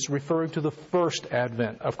timing. It's referring to the first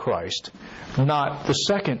advent of Christ, not the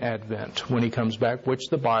second advent when He comes back, which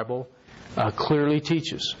the Bible clearly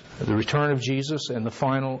teaches. The return of Jesus and the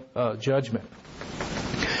final judgment.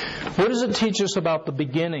 What does it teach us about the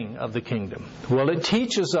beginning of the kingdom? Well, it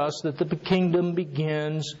teaches us that the kingdom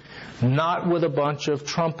begins not with a bunch of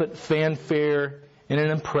trumpet fanfare in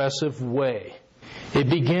an impressive way. It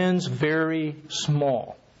begins very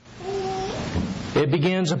small. It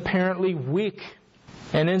begins apparently weak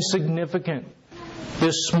and insignificant.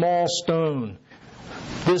 This small stone,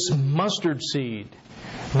 this mustard seed,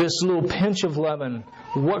 This little pinch of leaven,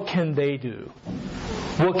 what can they do?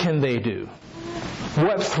 What can they do?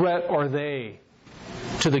 What threat are they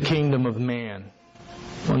to the kingdom of man?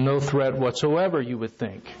 Well, no threat whatsoever, you would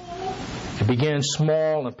think. It began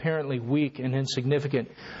small, apparently weak and insignificant.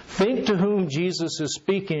 Think to whom Jesus is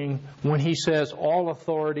speaking when He says, all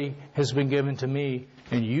authority has been given to me,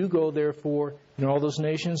 and you go therefore, all those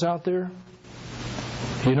nations out there?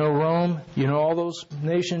 You know Rome? You know all those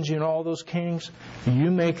nations? You know all those kings?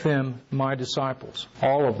 You make them my disciples.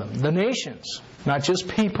 All of them. The nations. Not just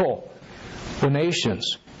people. The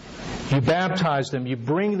nations. You baptize them. You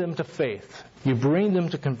bring them to faith. You bring them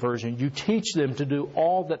to conversion. You teach them to do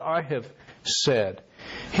all that I have said.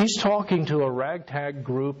 He's talking to a ragtag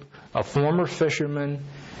group of former fishermen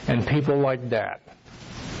and people like that.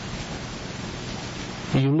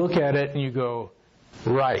 You look at it and you go,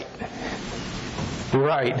 right.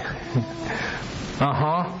 Right.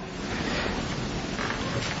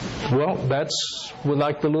 Well, that's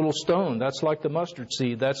like the little stone. That's like the mustard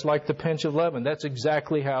seed. That's like the pinch of leaven. That's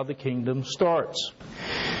exactly how the kingdom starts.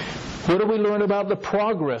 What do we learn about the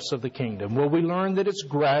progress of the kingdom? Well, we learn that it's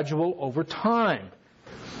gradual over time.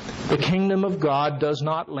 The kingdom of God does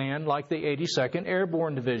not land like the 82nd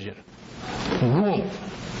Airborne Division. Boom.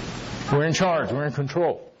 We're in charge. We're in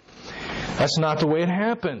control. That's not the way it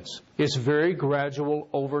happens. It's very gradual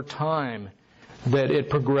over time that it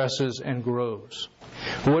progresses and grows.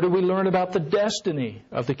 What do we learn about the destiny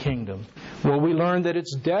of the kingdom? Well, we learn that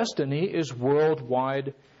its destiny is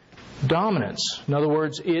worldwide dominance. In other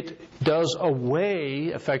words, it does away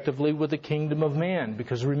effectively with the kingdom of man.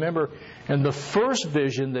 Because remember, in the first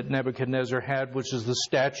vision that Nebuchadnezzar had, which is the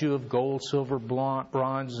statue of gold, silver,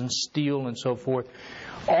 bronze, and steel, and so forth,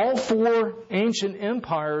 all four ancient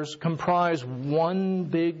empires comprise one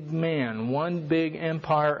big man, one big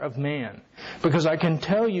empire of man. Because I can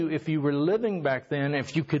tell you, if you were living back then,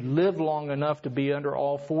 if you could live long enough to be under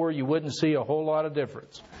all four, you wouldn't see a whole lot of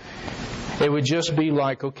difference. It would just be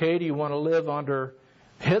like, okay, do you want to live under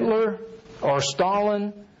Hitler or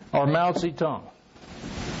Stalin or Mao Zedong?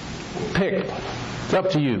 Pick. It's up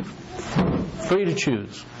to you. Free to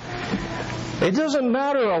choose. It doesn't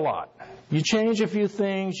matter a lot. You change a few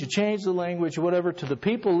things, you change the language, whatever. To the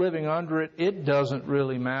people living under it, it doesn't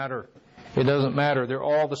really matter. It doesn't matter. They're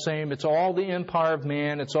all the same. It's all the empire of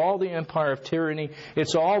man. It's all the empire of tyranny.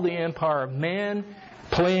 It's all the empire of man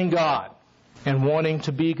playing God and wanting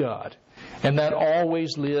to be God. And that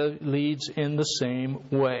always leads in the same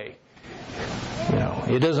way.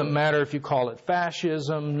 It doesn't matter if you call it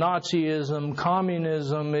fascism, Nazism,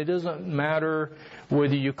 communism. It doesn't matter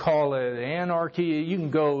whether you call it anarchy. You can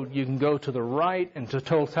go to the right and to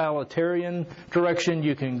totalitarian direction.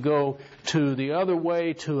 You can go to the other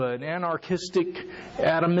way, to an anarchistic,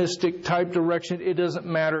 atomistic type direction. It doesn't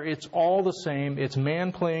matter. It's all the same. It's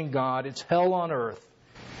man playing God. It's hell on earth.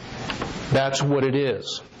 That's what it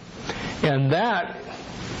is. And that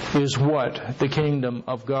is what the kingdom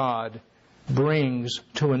of God brings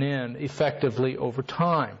to an end effectively over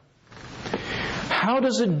time. How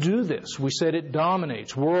does it do this? We said it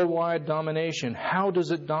dominates, worldwide domination. How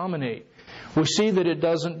does it dominate? We see that it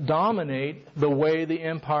doesn't dominate the way the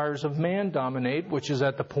empires of man dominate, which is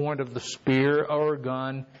at the point of the spear or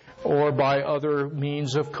gun or by other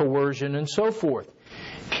means of coercion and so forth.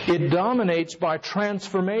 It dominates by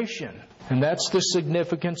transformation, and that's the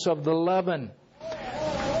significance of the leaven.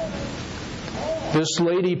 This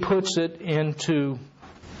lady puts it into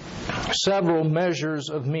several measures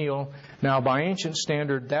of meal. Now, by ancient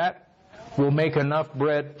standard, that will make enough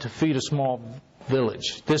bread to feed a small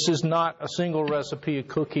village. This is not a single recipe of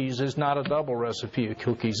cookies. It's not a double recipe of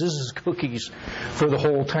cookies. This is cookies for the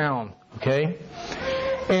whole town, okay?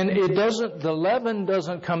 And the leaven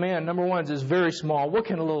doesn't come in. Number one, it's very small. What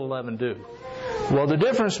can a little leaven do? Well, the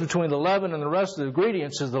difference between the leaven and the rest of the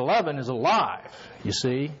ingredients is the leaven is alive, you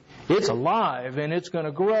see. It's alive, and it's going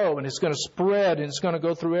to grow, and it's going to spread, and it's going to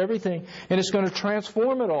go through everything, and it's going to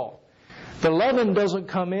transform it all. The leaven doesn't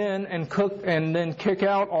come in and cook and then kick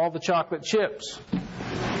out all the chocolate chips.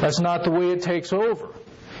 That's not the way it takes over.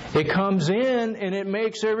 It comes in and it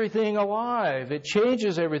makes everything alive. It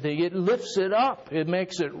changes everything. It lifts it up. It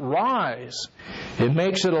makes it rise. It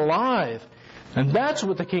makes it alive. And that's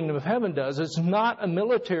what the kingdom of heaven does. It's not a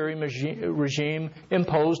military regime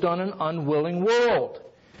imposed on an unwilling world.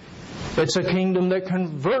 It's a kingdom that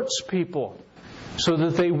converts people so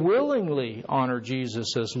that they willingly honor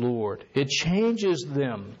Jesus as Lord. It changes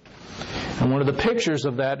them. And one of the pictures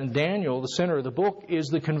of that in Daniel, the center of the book, is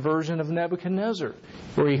the conversion of Nebuchadnezzar,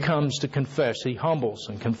 where he comes to confess. He humbles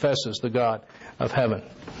and confesses the God of heaven.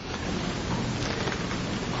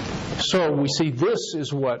 So we see this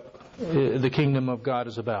is what the kingdom of God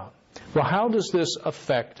is about. Well, how does this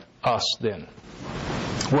affect us then?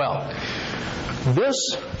 Well, this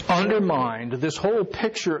undermined, this whole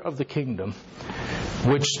picture of the kingdom,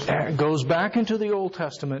 which goes back into the Old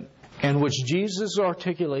Testament and which Jesus is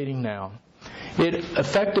articulating now, it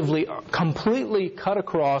effectively completely cut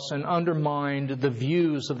across and undermined the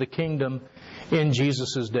views of the kingdom in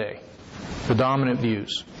Jesus' day, the dominant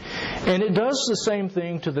views. And it does the same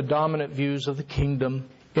thing to the dominant views of the kingdom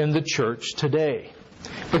in the church today.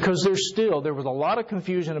 Because there was a lot of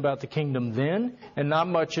confusion about the kingdom then, and not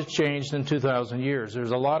much has changed in 2,000 years. There's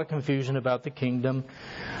a lot of confusion about the kingdom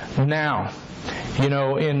now. You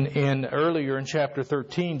know, earlier in chapter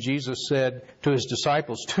 13, Jesus said to His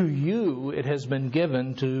disciples, "To you it has been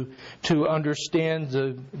given to understand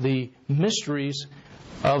the mysteries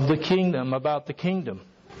of the kingdom, about the kingdom."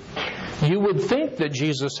 You would think that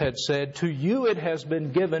Jesus had said, "To you it has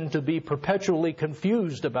been given to be perpetually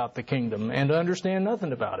confused about the kingdom and to understand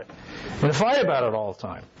nothing about it and to fight about it all the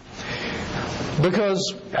time."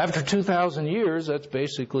 Because after 2,000 years, that's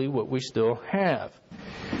basically what we still have.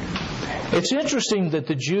 It's interesting that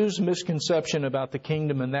the Jews' misconception about the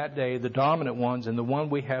kingdom in that day, the dominant ones, and the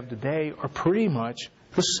one we have today are pretty much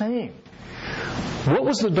the same. What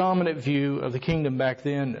was the dominant view of the kingdom back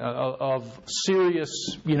then of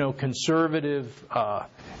serious, conservative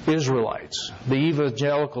Israelites, the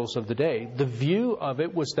evangelicals of the day? The view of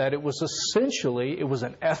it was that it was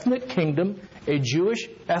an ethnic kingdom, a Jewish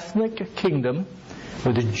ethnic kingdom,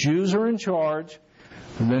 where the Jews are in charge,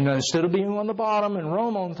 and then instead of being on the bottom and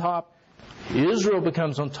Rome on top, Israel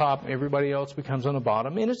becomes on top, everybody else becomes on the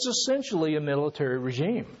bottom, and it's essentially a military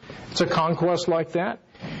regime. It's a conquest like that,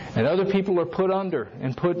 and other people are put under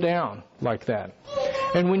and put down like that.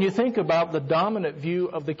 And when you think about the dominant view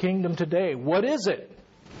of the kingdom today, what is it?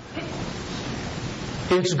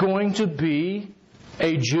 It's going to be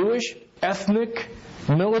a Jewish ethnic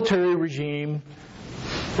military regime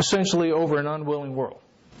essentially over an unwilling world.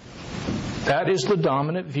 That is the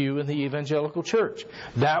dominant view in the evangelical church.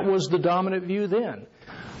 That was the dominant view then.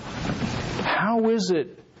 How is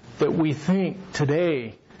it that we think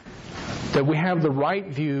today that we have the right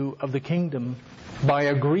view of the kingdom by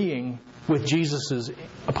agreeing with Jesus'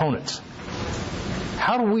 opponents?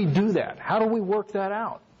 How do we do that? How do we work that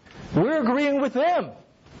out? We're agreeing with them.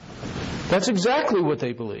 That's exactly what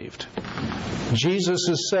they believed. Jesus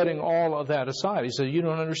is setting all of that aside. He said, "You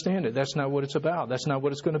don't understand it. That's not what it's about. That's not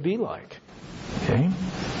what it's going to be like." Okay?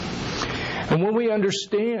 And when we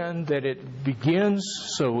understand that it begins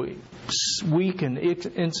so weak and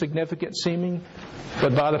insignificant seeming,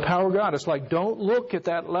 but by the power of God, it's like, don't look at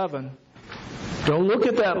that leaven. Don't look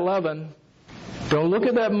at that leaven. Don't look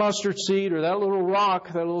at that mustard seed or that little rock,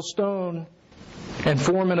 that little stone, and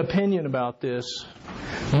form an opinion about this.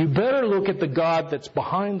 You better look at the God that's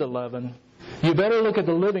behind the leaven. You better look at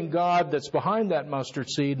the living God that's behind that mustard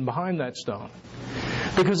seed and behind that stone.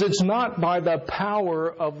 Because it's not by the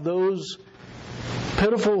power of those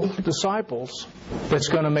pitiful disciples that's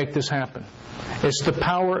going to make this happen. It's the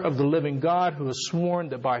power of the living God who has sworn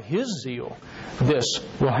that by His zeal this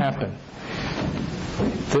will happen.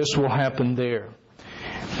 This will happen there.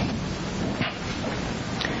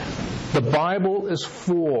 The Bible is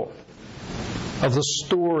full of the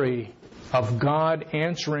story of God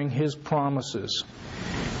answering His promises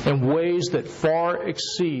in ways that far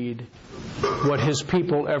exceed what His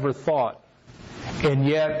people ever thought, and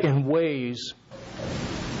yet in ways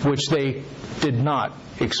which they did not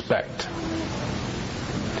expect.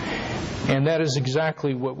 And that is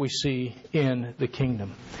exactly what we see in the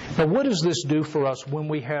kingdom. Now, what does this do for us when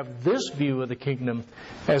we have this view of the kingdom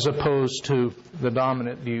as opposed to the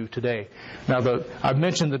dominant view today? Now, I've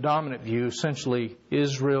mentioned the dominant view, essentially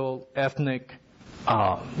Israel, ethnic,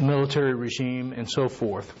 military regime, and so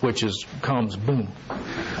forth, which comes, boom,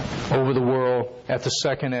 over the world at the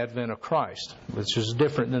second advent of Christ, which is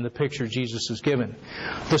different than the picture Jesus has given.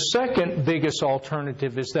 The second biggest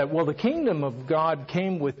alternative is that, well, the kingdom of God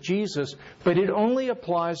came with Jesus, but it only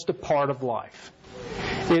applies to part of life.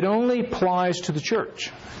 It only applies to the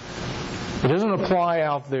church. It doesn't apply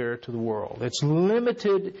out there to the world. It's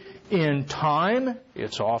limited in time.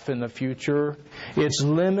 It's off in the future. It's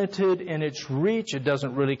limited in its reach. It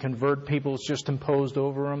doesn't really convert people. It's just imposed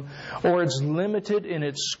over them. Or it's limited in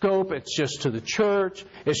its scope. It's just to the church.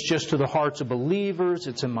 It's just to the hearts of believers.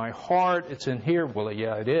 It's in my heart. It's in here. Well,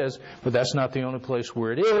 yeah, it is. But that's not the only place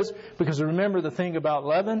where it is. Because remember, the thing about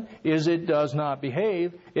leaven is it does not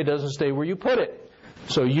behave. It doesn't stay where you put it.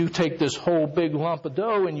 So you take this whole big lump of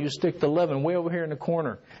dough and you stick the leaven way over here in the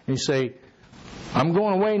corner. And you say, I'm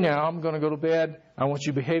going away now. I'm going to go to bed. I want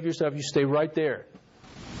you to behave yourself. You stay right there.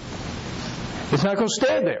 It's not going to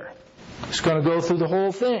stay there. It's going to go through the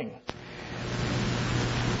whole thing.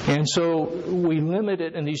 And so we limit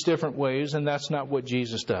it in these different ways, and that's not what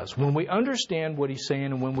Jesus does. When we understand what He's saying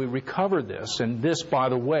and when we recover this, and this, by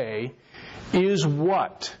the way, is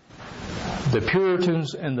what the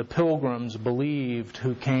Puritans and the Pilgrims believed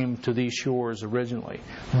who came to these shores originally.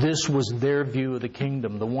 This was their view of the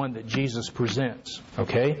kingdom, the one that Jesus presents.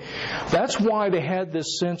 Okay? That's why they had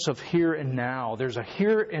this sense of here and now. There's a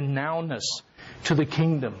here and now-ness to the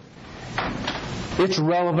kingdom. It's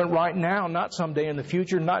relevant right now, not someday in the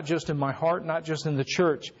future, not just in my heart, not just in the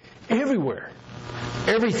church. Everywhere.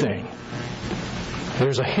 Everything.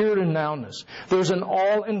 There's a here and now-ness. There's an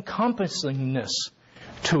all-encompassingness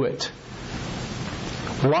to it.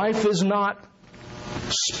 Life is not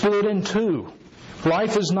split in two.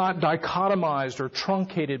 Life is not dichotomized or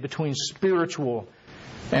truncated between spiritual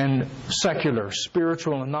and secular,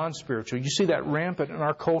 spiritual and non-spiritual. You see that rampant in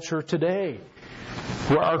our culture today,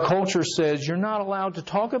 where our culture says you're not allowed to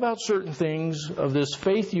talk about certain things of this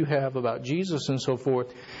faith you have about Jesus and so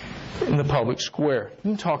forth in the public square.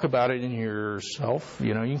 You can talk about it in yourself,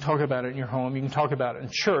 you can talk about it in your home, you can talk about it in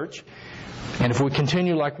church. And if we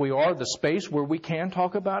continue like we are, the space where we can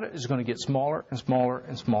talk about it is going to get smaller and smaller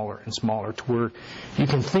and smaller and smaller to where you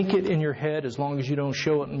can think it in your head as long as you don't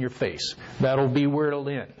show it in your face. That'll be where it'll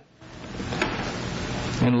end,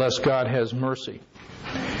 unless God has mercy.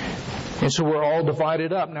 And so we're all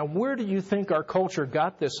divided up. Now, where do you think our culture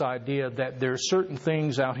got this idea that there's certain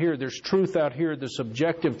things out here, there's truth out here, there's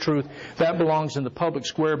subjective truth, that belongs in the public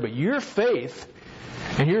square, but your faith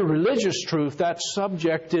and your religious truth, that's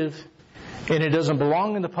subjective, and it doesn't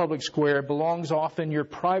belong in the public square, it belongs off in your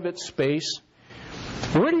private space.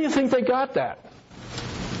 Where do you think they got that?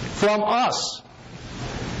 From us.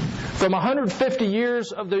 From 150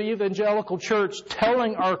 years of the evangelical church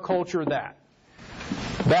telling our culture that.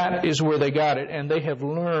 That is where they got it, and they have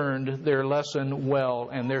learned their lesson well,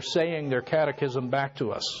 and they're saying their catechism back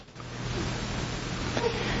to us.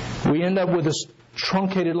 We end up with this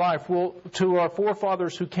truncated life. Well, to our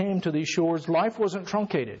forefathers who came to these shores, life wasn't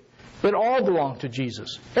truncated. It all belonged to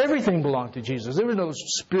Jesus. Everything belonged to Jesus. There was no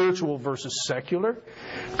spiritual versus secular.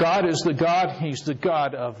 God is the God. He's the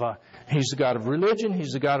God of religion.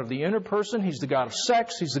 He's the God of the inner person. He's the God of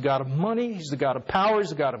sex. He's the God of money. He's the God of power. He's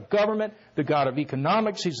the God of government. The God of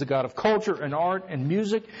economics. He's the God of culture and art and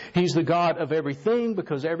music. He's the God of everything,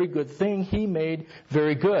 because every good thing He made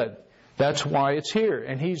very good. That's why it's here.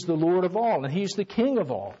 And He's the Lord of all. And He's the King of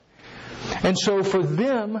all. And so for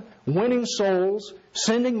them, winning souls,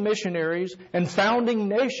 sending missionaries, and founding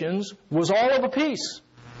nations was all of a piece.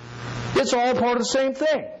 It's all part of the same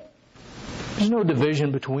thing. There's no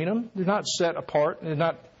division between them. They're not set apart. They're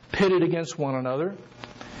not pitted against one another.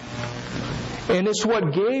 And it's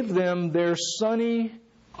what gave them their sunny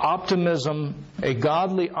optimism, a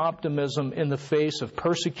godly optimism in the face of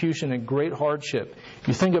persecution and great hardship.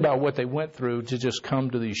 You think about what they went through to just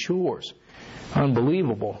come to these shores.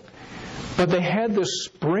 Unbelievable. But they had this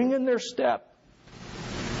spring in their step,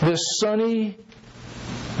 this sunny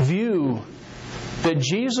view that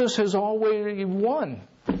Jesus has already won.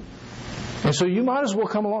 And so you might as well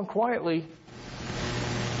come along quietly,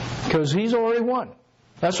 because He's already won.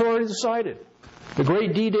 That's already decided. The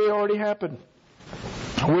great D-Day already happened.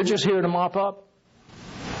 We're just here to mop up.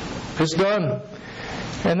 It's done.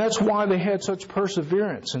 And that's why they had such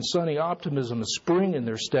perseverance and sunny optimism, a spring in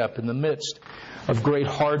their step in the midst of great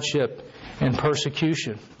hardship and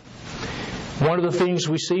persecution. One of the things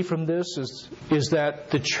we see from this is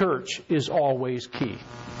that the church is always key.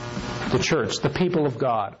 The church, the people of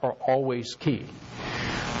God, are always key.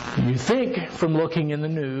 You think from looking in the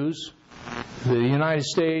news, the United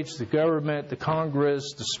States, the government, the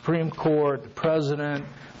Congress, the Supreme Court, the President,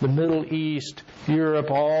 the Middle East, Europe,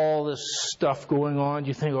 all this stuff going on,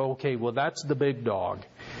 you think, okay, well, that's the big dog.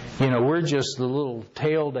 We're just the little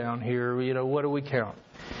tail down here. What do we count?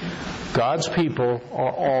 God's people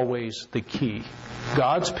are always the key.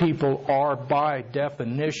 God's people are, by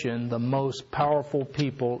definition, the most powerful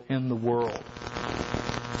people in the world.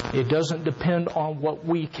 It doesn't depend on what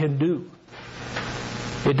we can do.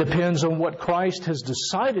 It depends on what Christ has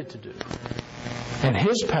decided to do and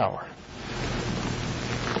His power.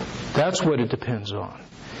 That's what it depends on.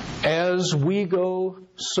 As we go,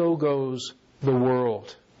 so goes the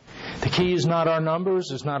world. The key is not our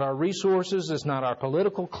numbers, it's not our resources, it's not our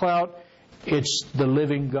political clout. It's the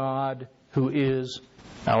living God who is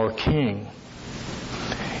our King.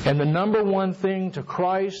 And the number one thing to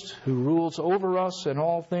Christ, who rules over us in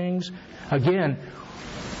all things, again,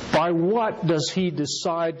 by what does He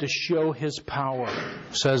decide to show His power?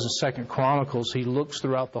 It says in 2 Chronicles, He looks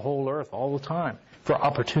throughout the whole earth all the time for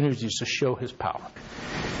opportunities to show His power.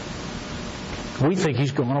 we think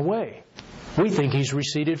He's gone away. We think He's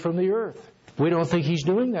receded from the earth. We don't think He's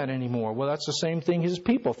doing that anymore. Well, that's the same thing His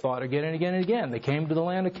people thought again and again and again. They came to the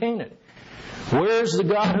land of Canaan. Where's the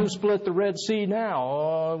God who split the Red Sea now?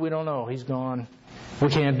 Oh, we don't know. He's gone. We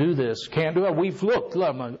can't do this. Can't do it. We've looked.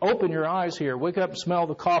 Open your eyes here. Wake up and smell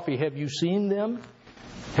the coffee. Have you seen them?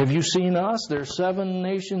 Have you seen us? There's 7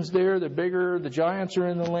 nations there. They're bigger. The giants are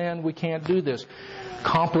in the land. We can't do this.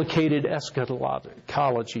 Complicated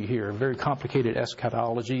eschatology here. Very complicated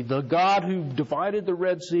eschatology. The God who divided the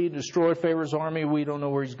Red Sea, destroyed Pharaoh's army, we don't know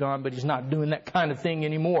where He's gone, but He's not doing that kind of thing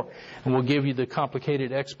anymore. And we'll give you the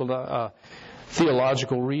complicated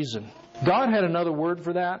theological reason. God had another word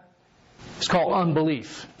for that. It's called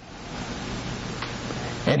unbelief.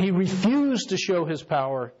 And He refused to show His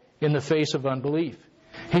power in the face of unbelief.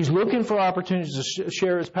 He's looking for opportunities to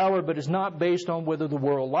share His power, but it's not based on whether the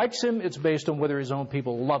world likes Him. It's based on whether His own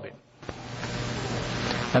people love Him.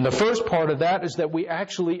 And the first part of that is that we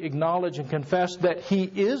actually acknowledge and confess that He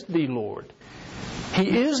is the Lord.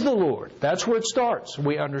 He is the Lord. That's where it starts.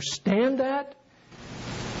 We understand that.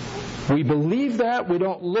 We believe that. We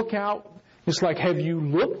don't look out. It's like, have you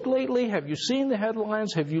looked lately? Have you seen the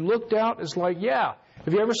headlines? Have you looked out? It's like, yeah.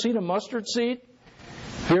 Have you ever seen a mustard seed?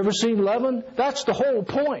 Have you ever seen leaven? That's the whole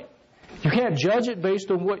point. You can't judge it based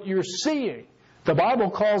on what you're seeing. The Bible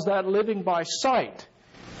calls that living by sight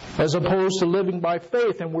as opposed to living by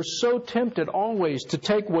faith. And we're so tempted always to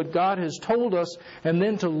take what God has told us and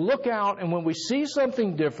then to look out, and when we see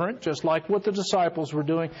something different, just like what the disciples were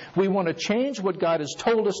doing, we want to change what God has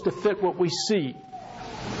told us to fit what we see.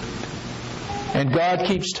 And God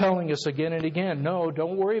keeps telling us again and again, no,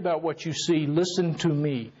 don't worry about what you see. Listen to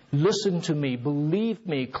me. Listen to me. Believe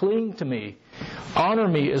me. Cling to me. Honor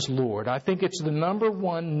me as Lord. I think it's the number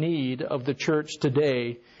one need of the church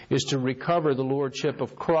today is to recover the lordship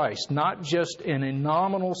of Christ, not just in a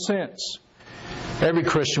nominal sense. Every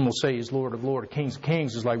Christian will say He's Lord of Lords, Kings of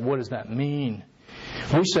Kings. It's like, what does that mean?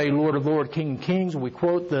 We say Lord of Lords, King of Kings. We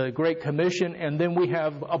quote the Great Commission, and then we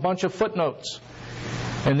have a bunch of footnotes.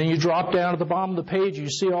 And then you drop down to the bottom of the page, you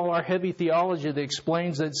see all our heavy theology that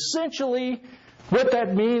explains that essentially what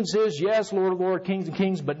that means is, yes, Lord of Lords, Kings and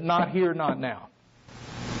Kings, but not here, not now.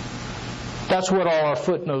 That's what all our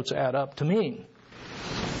footnotes add up to mean.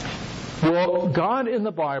 Well, God in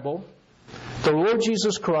the Bible, the Lord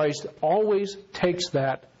Jesus Christ, always takes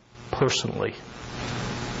that personally.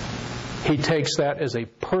 He takes that as a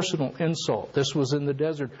personal insult. This was in the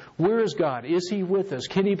desert. Where is God? Is He with us?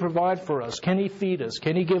 Can He provide for us? Can He feed us?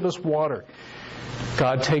 Can He give us water?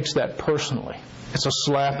 God takes that personally. It's a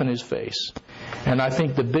slap in His face. And I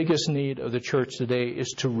think the biggest need of the church today is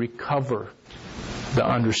to recover the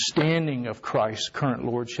understanding of Christ's current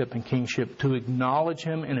lordship and kingship, to acknowledge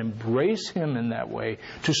Him and embrace Him in that way,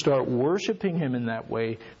 to start worshiping Him in that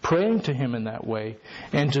way, praying to Him in that way,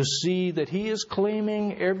 and to see that He is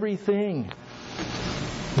claiming everything.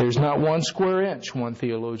 There's not one square inch, one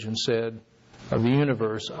theologian said, of the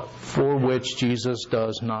universe for which Jesus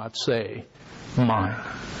does not say, mine,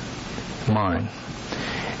 mine.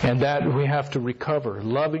 And that we have to recover.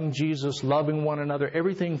 Loving Jesus, loving one another,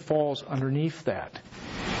 everything falls underneath that.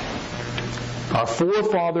 Our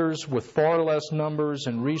forefathers with far less numbers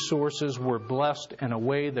and resources were blessed in a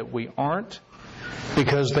way that we aren't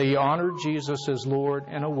because they honored Jesus as Lord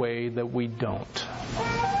in a way that we don't.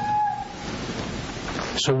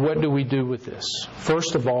 So what do we do with this?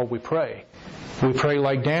 First of all, we pray. We pray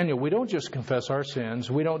like Daniel. We don't just confess our sins.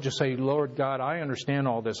 We don't just say, Lord God, I understand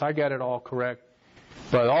all this. I got it all correct.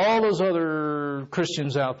 But all those other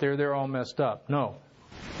Christians out there, they're all messed up. No.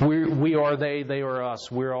 We are they are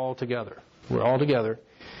us. We're all together. We're all together.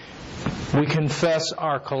 We confess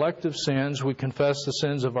our collective sins. We confess the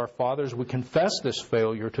sins of our fathers. We confess this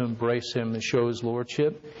failure to embrace Him and show His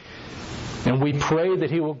lordship. And we pray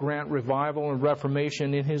that He will grant revival and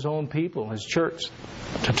reformation in His own people, His church,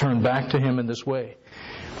 to turn back to Him in this way.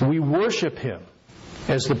 We worship Him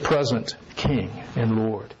as the present King and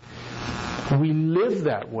Lord. We live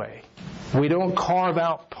that way. We don't carve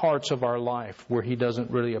out parts of our life where He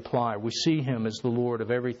doesn't really apply. We see Him as the Lord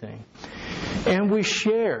of everything. And we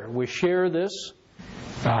share. We share this.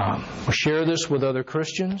 We share this with other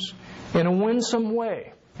Christians in a winsome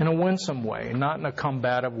way. In a winsome way, not in a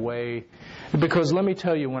combative way. Because let me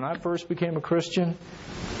tell you, when I first became a Christian,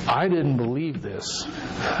 I didn't believe this.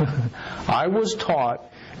 I was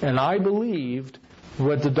taught and I believed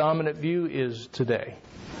what the dominant view is today.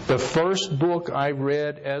 The first book I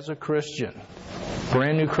read as a Christian,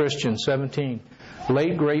 brand new Christian, 17,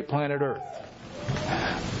 Late Great Planet Earth.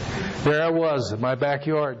 There I was in my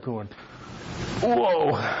backyard going,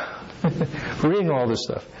 whoa. reading all this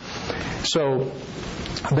stuff. So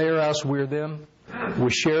they're us, we're them.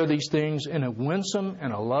 We share these things in a winsome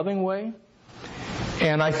and a loving way.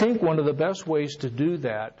 And I think one of the best ways to do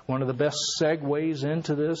that, one of the best segues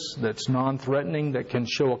into this that's non-threatening, that can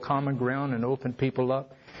show a common ground and open people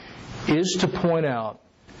up, is to point out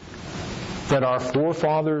that our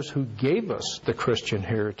forefathers who gave us the Christian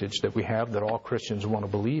heritage that we have, that all Christians want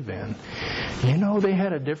to believe in, they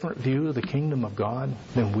had a different view of the kingdom of God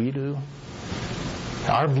than we do.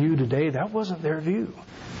 Our view today, that wasn't their view.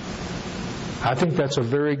 I think that's a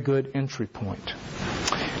very good entry point.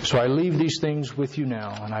 So I leave these things with you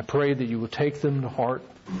now, and I pray that you will take them to heart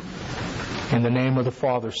in the name of the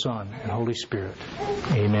Father, Son, and Holy Spirit.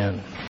 Amen.